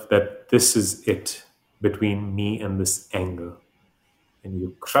yourself that this is it between me and this anger. And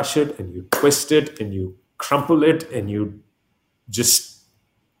you crush it and you twist it and you crumple it and you just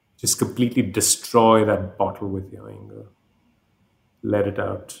completely destroy that bottle with your anger. Let it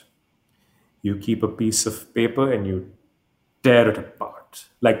out. You keep a piece of paper and you tear it apart.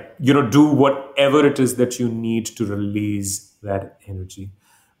 Like, do whatever it is that you need to release that energy.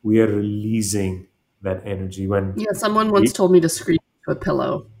 We are releasing that energy when Yeah, someone once we, told me to scream into a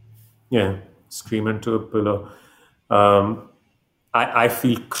pillow. yeah, scream into a pillow. Um, I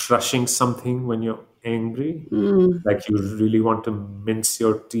feel crushing something when you're angry. Mm. Like you really want to mince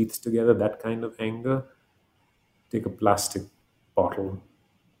your teeth together, that kind of anger. Take a plastic bottle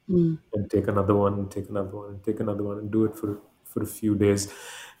Mm. and take another one, and take another one, and take another one, and do it for a few days.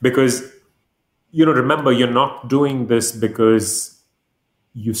 Because, remember, you're not doing this because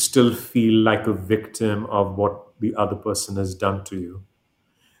you still feel like a victim of what the other person has done to you.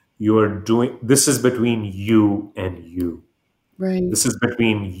 You are doing this is between you and you. Right. This is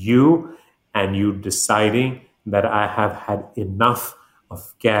between you and you deciding that I have had enough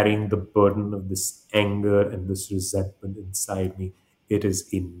of carrying the burden of this anger and this resentment inside me. It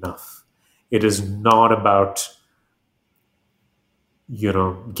is enough. It is not about,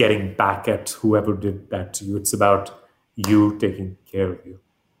 getting back at whoever did that to you. It's about you taking care of you.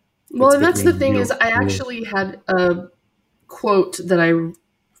 Well, It's and that's the between thing is you I and you. actually had a quote that I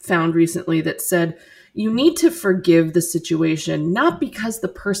found recently that said, you need to forgive the situation, not because the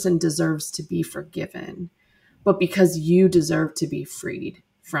person deserves to be forgiven, but because you deserve to be freed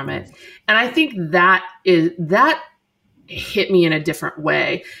from it. Yes. And I think that hit me in a different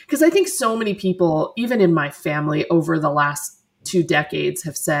way. Because I think so many people, even in my family over the last 2 decades,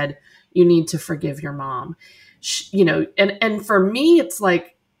 have said, you need to forgive your mom. And for me, it's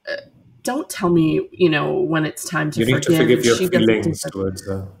like, don't tell me, when it's time to You need to forgive. forgive your She doesn't feelings deserve. towards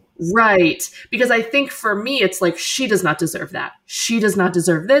her. Right. Because I think for me, it's like, she does not deserve that. She does not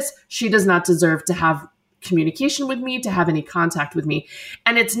deserve this. She does not deserve to have communication with me, to have any contact with me.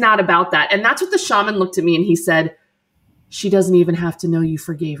 And it's not about that. And that's what the shaman looked at me and he said, she doesn't even have to know you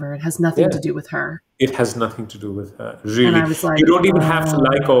forgave her. It has nothing Yeah. to do with her. It has nothing to do with her, And really. I was like, You don't even have to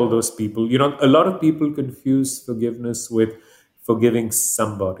like all those people. A lot of people confuse forgiveness with forgiving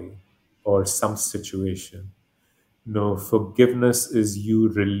somebody or some situation. No, forgiveness is you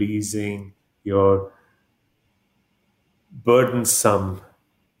releasing your burdensome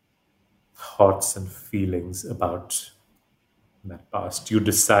thoughts and feelings about that past. You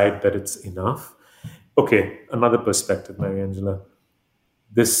decide that it's enough. Okay, another perspective, Mary Angela.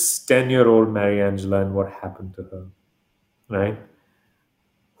 This 10-year-old Mary Angela and what happened to her, right?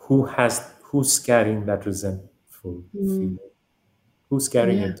 Who's carrying that resentful mm, feeling? Who's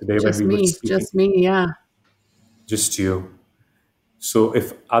carrying yeah, it today when we were speaking? just me. Yeah. Just you. So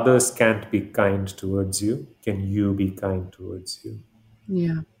if others can't be kind towards you, can you be kind towards you?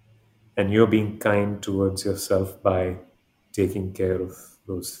 Yeah. And you're being kind towards yourself by taking care of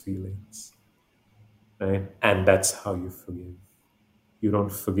those feelings, right? And that's how you forgive. You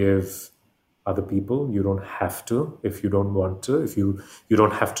don't forgive other people. You don't have to if you don't want to. If you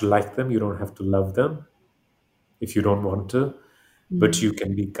don't have to like them, you don't have to love them if you don't want to. But Mm, you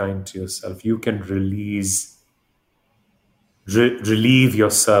can be kind to yourself. You can relieve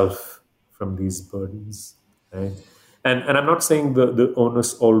yourself from these burdens, right? And I'm not saying the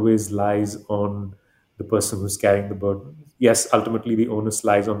onus always lies on the person who's carrying the burden. Yes, ultimately the onus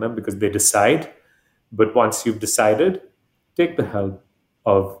lies on them because they decide. But once you've decided, take the help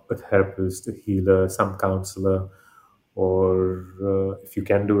of a therapist, a healer, some counselor, or if you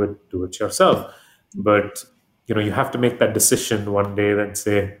can do it yourself. But you have to make that decision one day and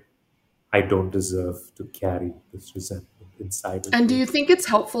say, I don't deserve to carry this resentment inside of And do me. you think it's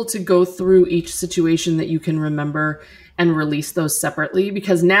helpful to go through each situation that you can remember and release those separately?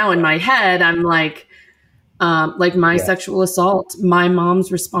 Because now in my head, I'm like my Yeah. sexual assault, my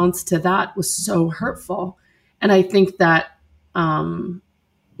mom's response to that was so hurtful. And I think that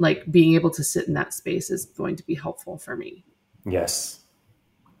like being able to sit in that space is going to be helpful for me. Yes.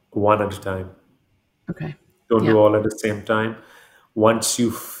 One at a time. Okay. Don't do Yeah. all at the same time. Once you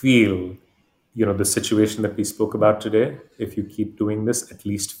feel, the situation that we spoke about today, if you keep doing this at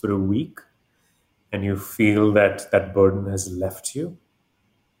least for a week and you feel that that burden has left you,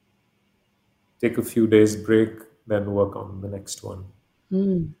 take a few days break, then work on the next one.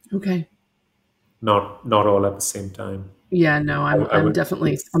 Okay. Not all at the same time. Yeah, no, I I'm would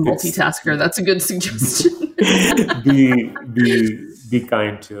definitely a it's multitasker. That's a good suggestion. be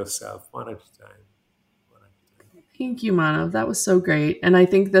kind to yourself one at a time. One at a time. Thank you, Manav. That was so great. And I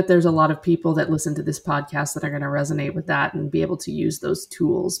think that there's a lot of people that listen to this podcast that are going to resonate with that and be able to use those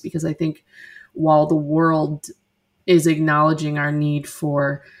tools, because I think while the world is acknowledging our need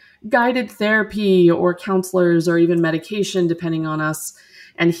for guided therapy or counselors or even medication, depending on us,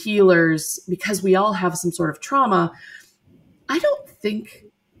 and healers, because we all have some sort of trauma, I don't think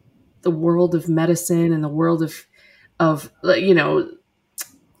the world of medicine and the world of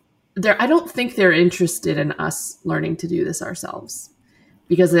I don't think they're interested in us learning to do this ourselves,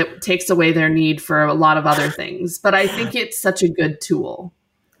 because it takes away their need for a lot of other things. But I think it's such a good tool.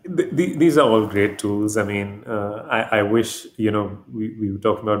 These are all great tools. I mean, I wish, we were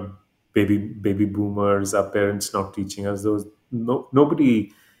talking about baby boomers, our parents not teaching us those.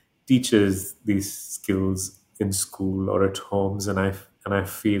 Nobody teaches these skills in school or at homes, and I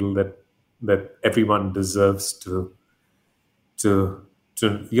feel that everyone deserves to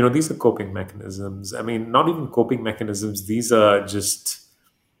these are coping mechanisms. I mean, not even coping mechanisms. These are just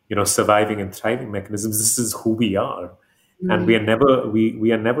surviving and thriving mechanisms. This is who we are, and Right.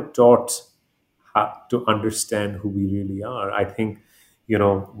 we are never taught how to understand who we really are. I think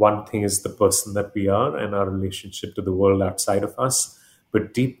one thing is the person that we are and our relationship to the world outside of us,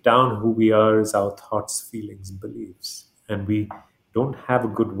 but deep down who we are is our thoughts, feelings, beliefs, and we don't have a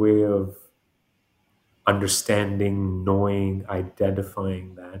good way of understanding, knowing,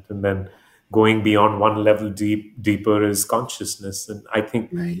 identifying that, and then going beyond one level deeper is consciousness. And I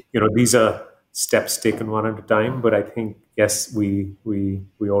think Right. these are steps taken one at a time. But I think yes, we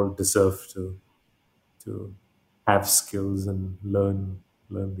all deserve to have skills and learn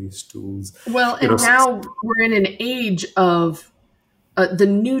these tools. Well, You know, and now we're in an age of the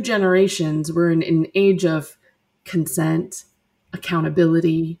new generations. We're in an age of consent,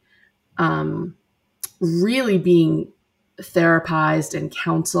 accountability, really being therapized and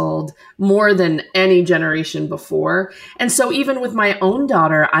counseled more than any generation before. And so even with my own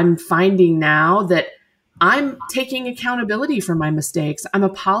daughter, I'm finding now that I'm taking accountability for my mistakes. I'm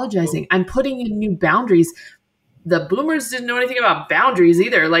apologizing. I'm putting in new boundaries. The boomers didn't know anything about boundaries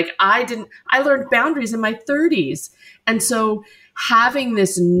either. Like I learned boundaries in my 30s. And so having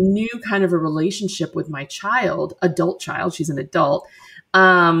this new kind of a relationship with my adult child, she's an adult,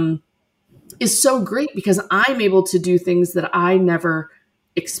 is so great, because I'm able to do things that I never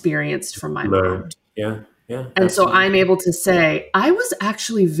experienced from my mom. learned. Yeah, And so I'm absolutely. able to say, I was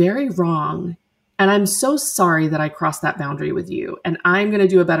actually very wrong. And I'm so sorry that I crossed that boundary with you. And I'm going to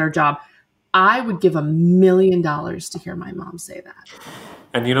do a better job. I would give $1,000,000 to hear my mom say that.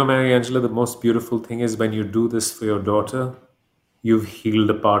 And Mary Angela, the most beautiful thing is when you do this for your daughter, you've healed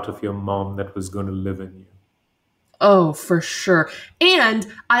a part of your mom that was going to live in you. Oh, for sure. And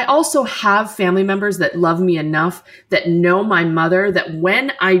I also have family members that love me enough that know my mother, that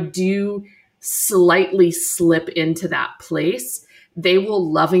when I do slightly slip into that place, they will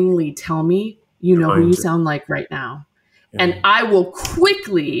lovingly tell me, you know who you Remind you. sound like right now. Yeah. And I will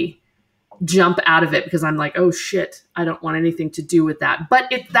quickly jump out of it, because I'm like, oh shit, I don't want anything to do with that.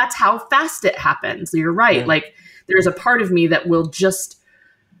 But that's how fast it happens. You're right. Yeah. Like there's a part of me that will just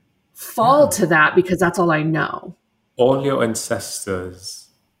fall to that, because that's all I know. All your ancestors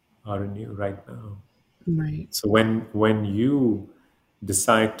are in you right now. Right. So when you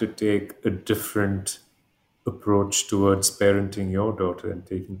decide to take a different approach towards parenting your daughter and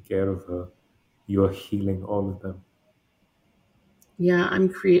taking care of her, you are healing all of them. Yeah, I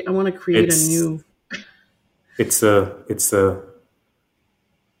want to create a It's new. it's a it's a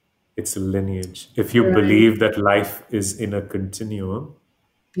it's a lineage. If you Right. believe that life is in a continuum,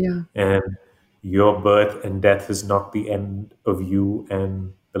 Yeah. and your birth and death is not the end of you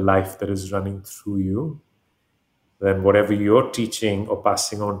and the life that is running through you, then whatever you're teaching or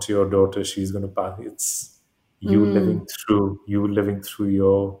passing on to your daughter, she's going to pass. It's Mm, you living through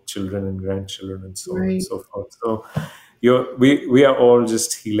your children and grandchildren and so on and right. so forth. So we are all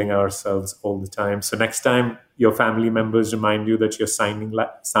just healing ourselves all the time. So next time your family members remind you that you're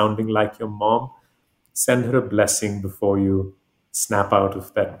sounding like your mom, send her a blessing before you snap out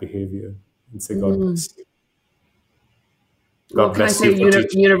of that behavior and say, God Mm. bless you. Well, God can I bless say you for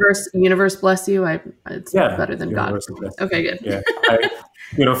teaching. universe bless you? It's Yeah, better than God universal for me. blessing. Okay, good.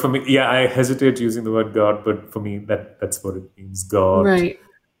 Yeah, for me, yeah, I hesitate using the word God, but for me, that's what it means. God, Right.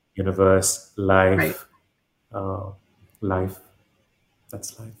 universe, Right. life, uh, life.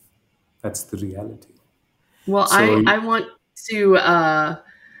 That's life. That's the reality. Well, So to I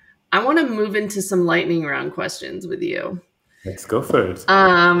want to move into some lightning round questions with you. let's go for it.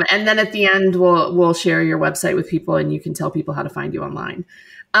 And then at the end, we'll share your website with people, and you can tell people how to find you online.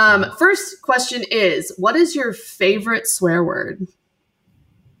 First question is, what is your favorite swear word?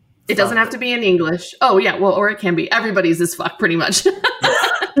 It doesn't have to be in English. Oh yeah, well, or it can be. Everybody's as fuck, pretty much.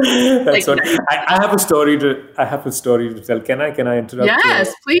 That's Like, what I have a story to. I have a story to tell. Can I interrupt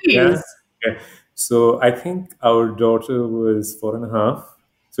yes, you? Yeah. please. Okay. So I think our daughter was 4.5.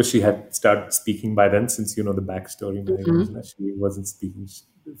 So she had started speaking by then. Since you know the backstory, Mhm. she wasn't speaking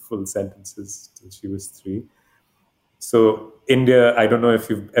full sentences till she was 3. So India, I don't know if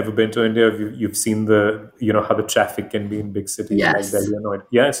you've ever been to India. If you've seen how the traffic can be in big cities like Yes. Delhi and Noida.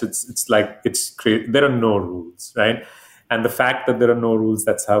 Yes, it's like it's crazy. There are no rules, right? And the fact that there are no rules,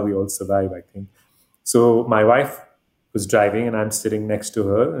 that's how we all survive, I think. So my wife was driving, and I'm sitting next to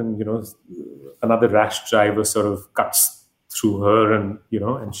her, and another rash driver sort of cuts through her, and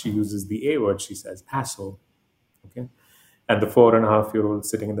and she uses the A word. She says asshole. Okay, and the 4.5-year-old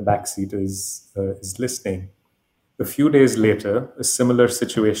sitting in the back seat is listening. A few days later, a similar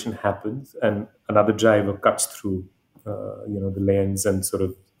situation happens, and another driver cuts through, the lanes and sort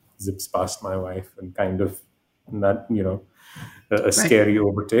of zips past my wife and kind of not, a Right. scary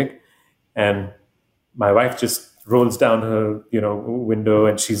overtake. And my wife just rolls down her, window,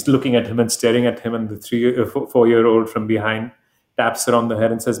 and she's looking at him and staring at him. And the 4-year-old from behind taps her on the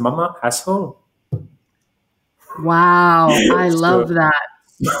head and says, "Mama, asshole." Wow, I love So, that.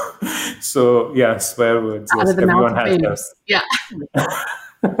 so yeah, swear words. Out Yes, of the mouth everyone of has them. babes. Yeah,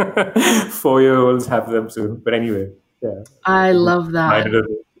 4-year-olds have them too. But anyway, yeah, I love that. reminded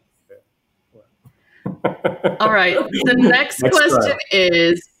of All right. The next next question one.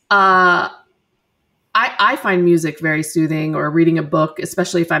 is I find music very soothing, or reading a book,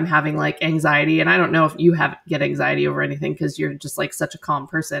 especially if I'm having like anxiety. And I don't know if you get anxiety over anything because you're just like such a calm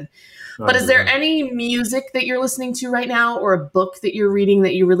person. I But is do there that. any music that you're listening to right now, or a book that you're reading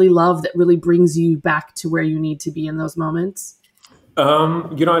that you really love, that really brings you back to where you need to be in those moments?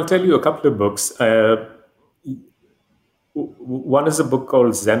 I'll tell you a couple of books. One is a book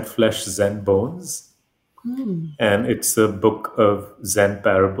called Zen Flesh, Zen Bones, Hmm. and it's a book of Zen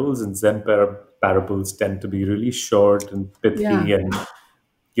parables. And Zen parables tend to be really short and Yeah, pithy, and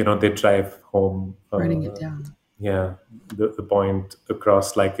they drive home, writing it down. yeah, the point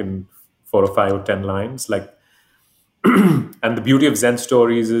across like in 4 or 5 or 10 lines, like. And the beauty of Zen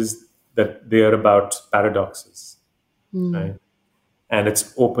stories is that they are about paradoxes, Hmm. right? And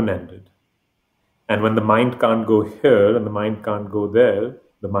it's open ended. And when the mind can't go here and the mind can't go there,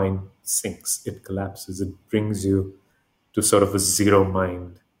 the mind sinks, it collapses, it brings you to sort of a zero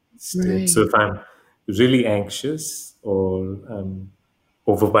mind state. So Right. if I'm really anxious or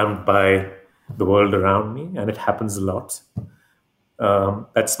overwhelmed by the world around me, and it happens a lot,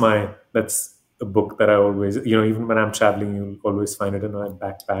 that's a book that I always, even when I'm traveling, you'll always find it in my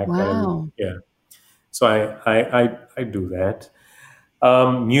backpack. Wow. Yeah. So I do that.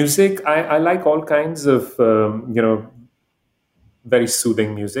 Music, I like all kinds of very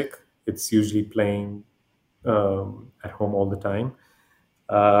soothing music. It's usually playing at home all the time.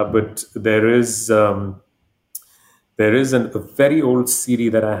 But there is a very old CD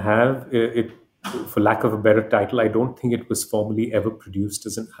that I have. For lack of a better title, I don't think it was formally ever produced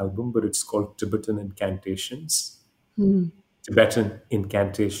as an album, but it's called Hmm. Tibetan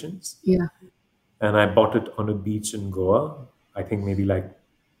Incantations, Yeah. and I bought it on a beach in Goa. I think maybe like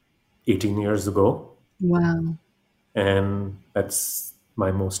 18 years ago, Wow. and that's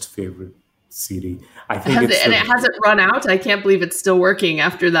my most favorite CD. I think it's And it hasn't run out? I can't believe it's still working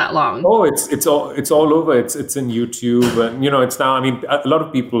after that long. oh, it's all over. It's in YouTube, and it's now. I mean, a lot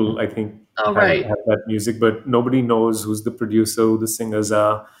of people I think Oh, have right. that music, but nobody knows who's the producer, who the singers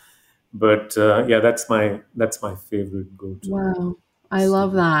are. But yeah, that's my favorite go-to Wow. I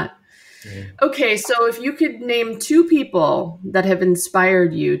love CD. that. Yeah. Okay, so if you could name two people that have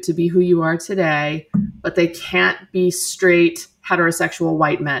inspired you to be who you are today, but they can't be straight heterosexual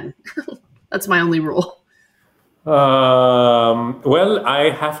white men. That's my only rule. Well, I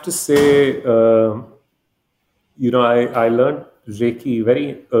have to say, I learned Reiki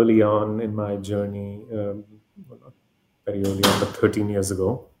very early on in my journey. Well, not very early on, but 13 years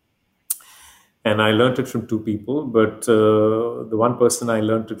ago. And I learned it from two people, but the one person I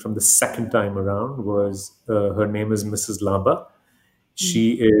learned it from the second time around was her name is Mrs. Laba. Mm.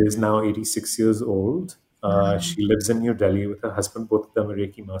 She is now 86 years old. Wow. She lives in New Delhi with her husband. Both of them are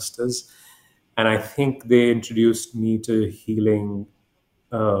Reiki masters. And I think they introduced me to healing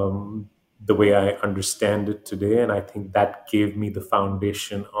um, the way I understand it today. And I think that gave me the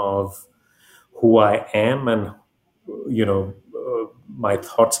foundation of who I am and, my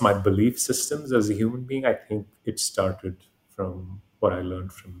thoughts, my belief systems as a human being. I think it started from what I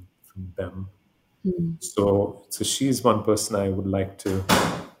learned from them. Mm. So she's one person I would like to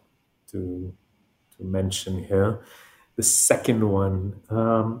to mention here. The second one.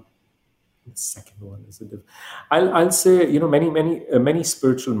 second one is a I'll say, many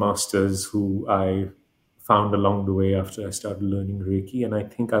spiritual masters who I found along the way after I started learning Reiki, and I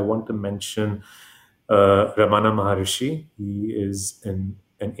think I want to mention Ramana Maharishi. He is an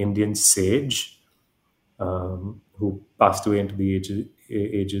Indian sage who passed away into the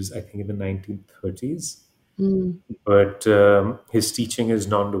ages, I think, in the 1930s. Mm, But his teaching is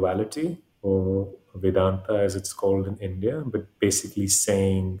non-duality, or Vedanta as it's called in India, but basically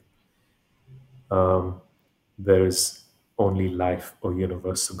saying um, there is only life or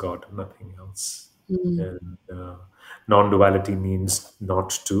universal God, nothing else. mm, And non-duality means not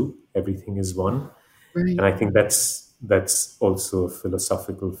two; everything is one. And right, I think that's also a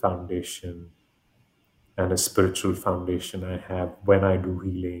philosophical foundation and a spiritual foundation I have when I do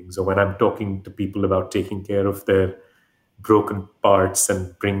healings or when I'm talking to people about taking care of their broken parts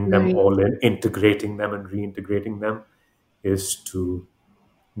and bring them right, all in, integrating them and reintegrating them, is to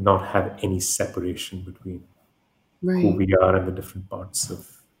not have any separation between who right, we are and the different parts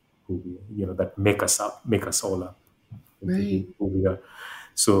of who we, that make us up, make us all up into right. who we are.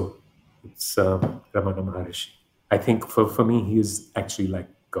 So it's Ramana Maharishi. I think for me, he is actually like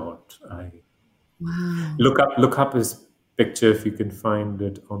God. I Wow. look up his picture if you can find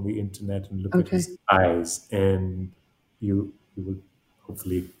it on the internet, and look at Okay. his eyes, and you will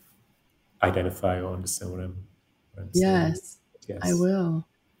hopefully identify or understand what I'm saying. Yes, I Yes, will.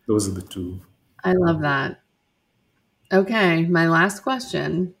 those are the two. I love that. Okay, my last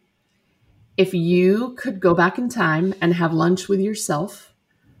question. If you could go back in time and have lunch with yourself,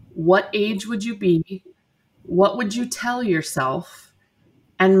 what age would you be? What would you tell yourself?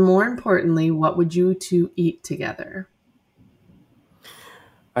 And more importantly, what would you two eat together?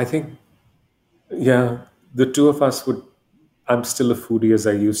 I think, yeah, the two of us would. I'm still a foodie as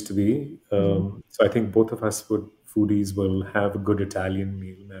I used to be, Mhm. so I think both of us foodies will have a good Italian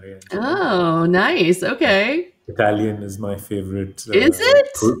meal, Mary Angela. Oh, nice. Okay. Italian is my favorite Is it?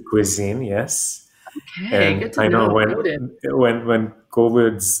 cuisine. Yes. Okay, And good to I know know. when Noted. when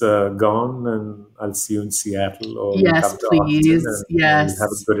COVID's gone, and I'll see you in Seattle, or you'll Yes, come to Austin, please. and we'll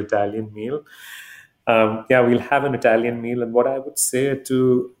have a Yes. good Italian meal. Yeah, we'll have an Italian meal. And what I would say,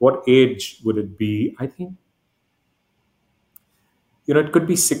 to what age would it be? I think, it could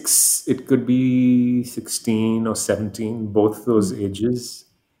be six, it could be 16 or 17, both those ages.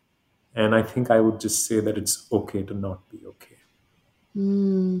 And I think I would just say that it's okay to not be okay.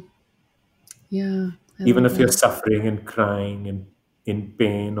 Mm, yeah, I Even love if you're that. suffering and crying and in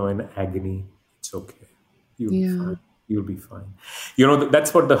pain or in agony, it's okay. You'll be Yeah, fine. You'll be fine.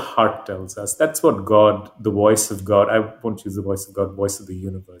 That's what the heart tells us. That's what God, the voice of God, I won't use the voice of God, voice of the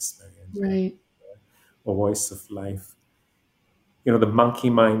universe, Mary Angela, right. or voice of life. The monkey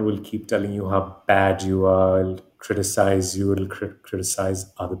mind will keep telling you how bad you are, it'll criticize you, it'll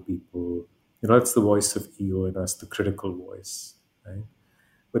criticize other people. It's the voice of ego in us, the critical voice, right?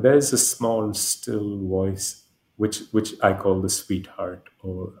 But there is a small, still voice, which I call the sweetheart,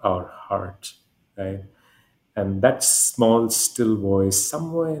 or our heart, right? And that small, still voice,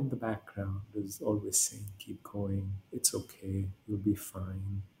 somewhere in the background, is always saying, "Keep going. It's okay. You'll be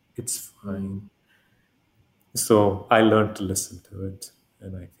fine. It's fine." Mm, So I learned to listen to it,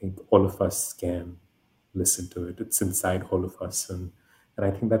 and I think all of us can listen to it. It's inside all of us, and I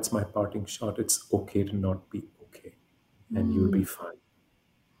think that's my parting shot. It's okay to not be okay, and you'll be mm, fine.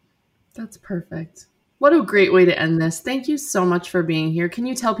 that's perfect. What a great way to end this. Thank you so much for being here. Can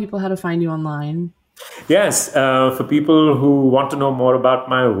you tell people how to find you online? Yes, for people who want to know more about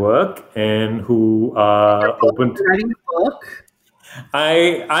my work and who Your are book. open, You're writing a book.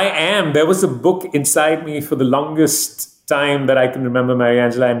 I am. There was a book inside me for the longest time that I can remember, Mary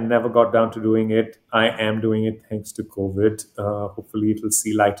Angela. I never got down to doing it. I am doing it thanks to COVID. Hopefully, it will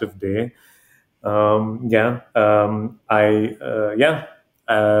see light of day. Yeah,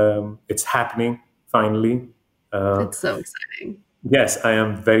 it's happening finally. Uh, It's so exciting. Yes, I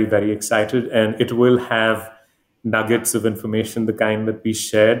am very, very excited, and it will have nuggets of information, the kind that we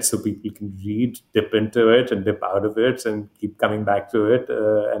shared, so people can read, dip into it, and dip out of it, and keep coming back to it,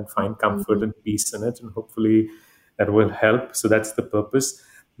 and find comfort Mhm. and peace in it, and hopefully that will help. So that's the purpose.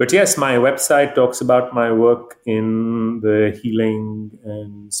 But yes, my website talks about my work in the healing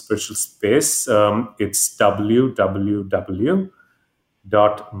and spiritual space. It's www.manav,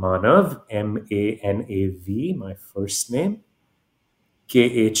 Manav, my first name,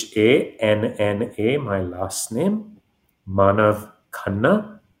 Khanna, my last name,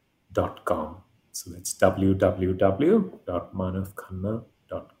 manavkhanna.com. So that's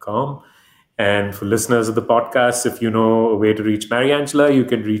www.manavkhanna.com. And for listeners of the podcast, if you know a way to reach Mary Angela, you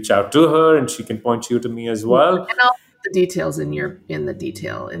can reach out to her, and she can point you to me as And well. the details in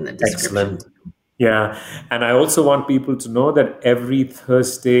the description. Excellent. Yeah. And I also want people to know that every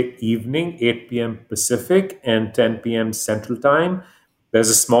Thursday evening, 8 p.m. Pacific and 10 p.m. Central Time, there's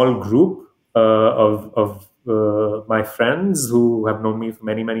a small group of my friends who have known me for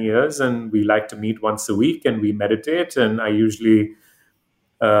many, many years. And we like to meet once a week and we meditate. And I usually,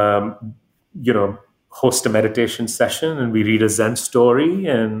 host a meditation session and we read a Zen story.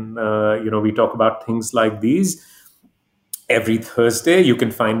 And, we talk about things like these every Thursday. You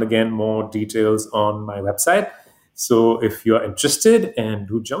can find again more details on my website. So if you're interested and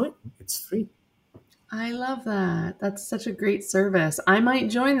do join, it's free. I love that. That's such a great service. I might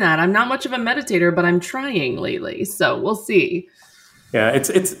join that. I'm not much of a meditator, but I'm trying lately. So we'll see. Yeah, it's.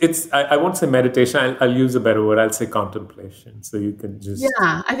 I won't say meditation. I'll use a better word. I'll say contemplation. So you can just.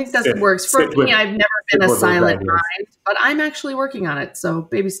 Yeah, I think that works. For me, I've never been a silent mind, but I'm actually working on it. So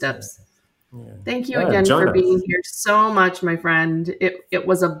baby steps. Yeah. Thank you again for being here so much, my friend. It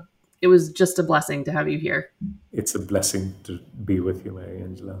was just a blessing to have you here. It's a blessing to be with you, Mary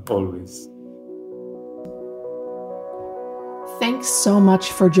Angela, always. Thanks so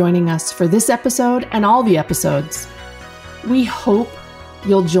much for joining us for this episode and all the episodes. We hope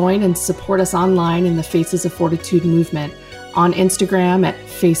you'll join and support us online in the Faces of Fortitude movement, on Instagram at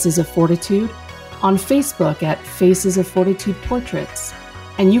Faces of Fortitude, on Facebook at Faces of Fortitude Portraits,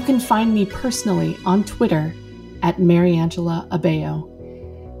 and you can find me personally on Twitter at Mary Angela Abeo.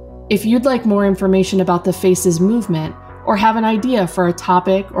 If you'd like more information about the Faces movement or have an idea for a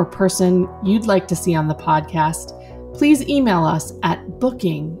topic or person you'd like to see on the podcast, please email us at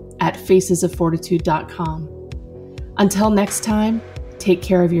booking@facesoffortitude.com. Until next time, take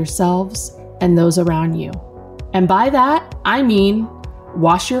care of yourselves and those around you. And by that, I mean,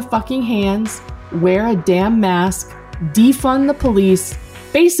 wash your fucking hands, wear a damn mask, defund the police,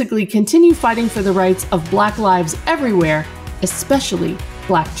 basically continue fighting for the rights of Black lives everywhere, especially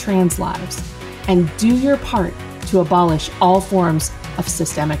Black trans lives, and do your part to abolish all forms of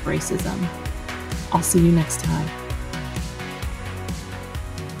systemic racism. I'll see you next time.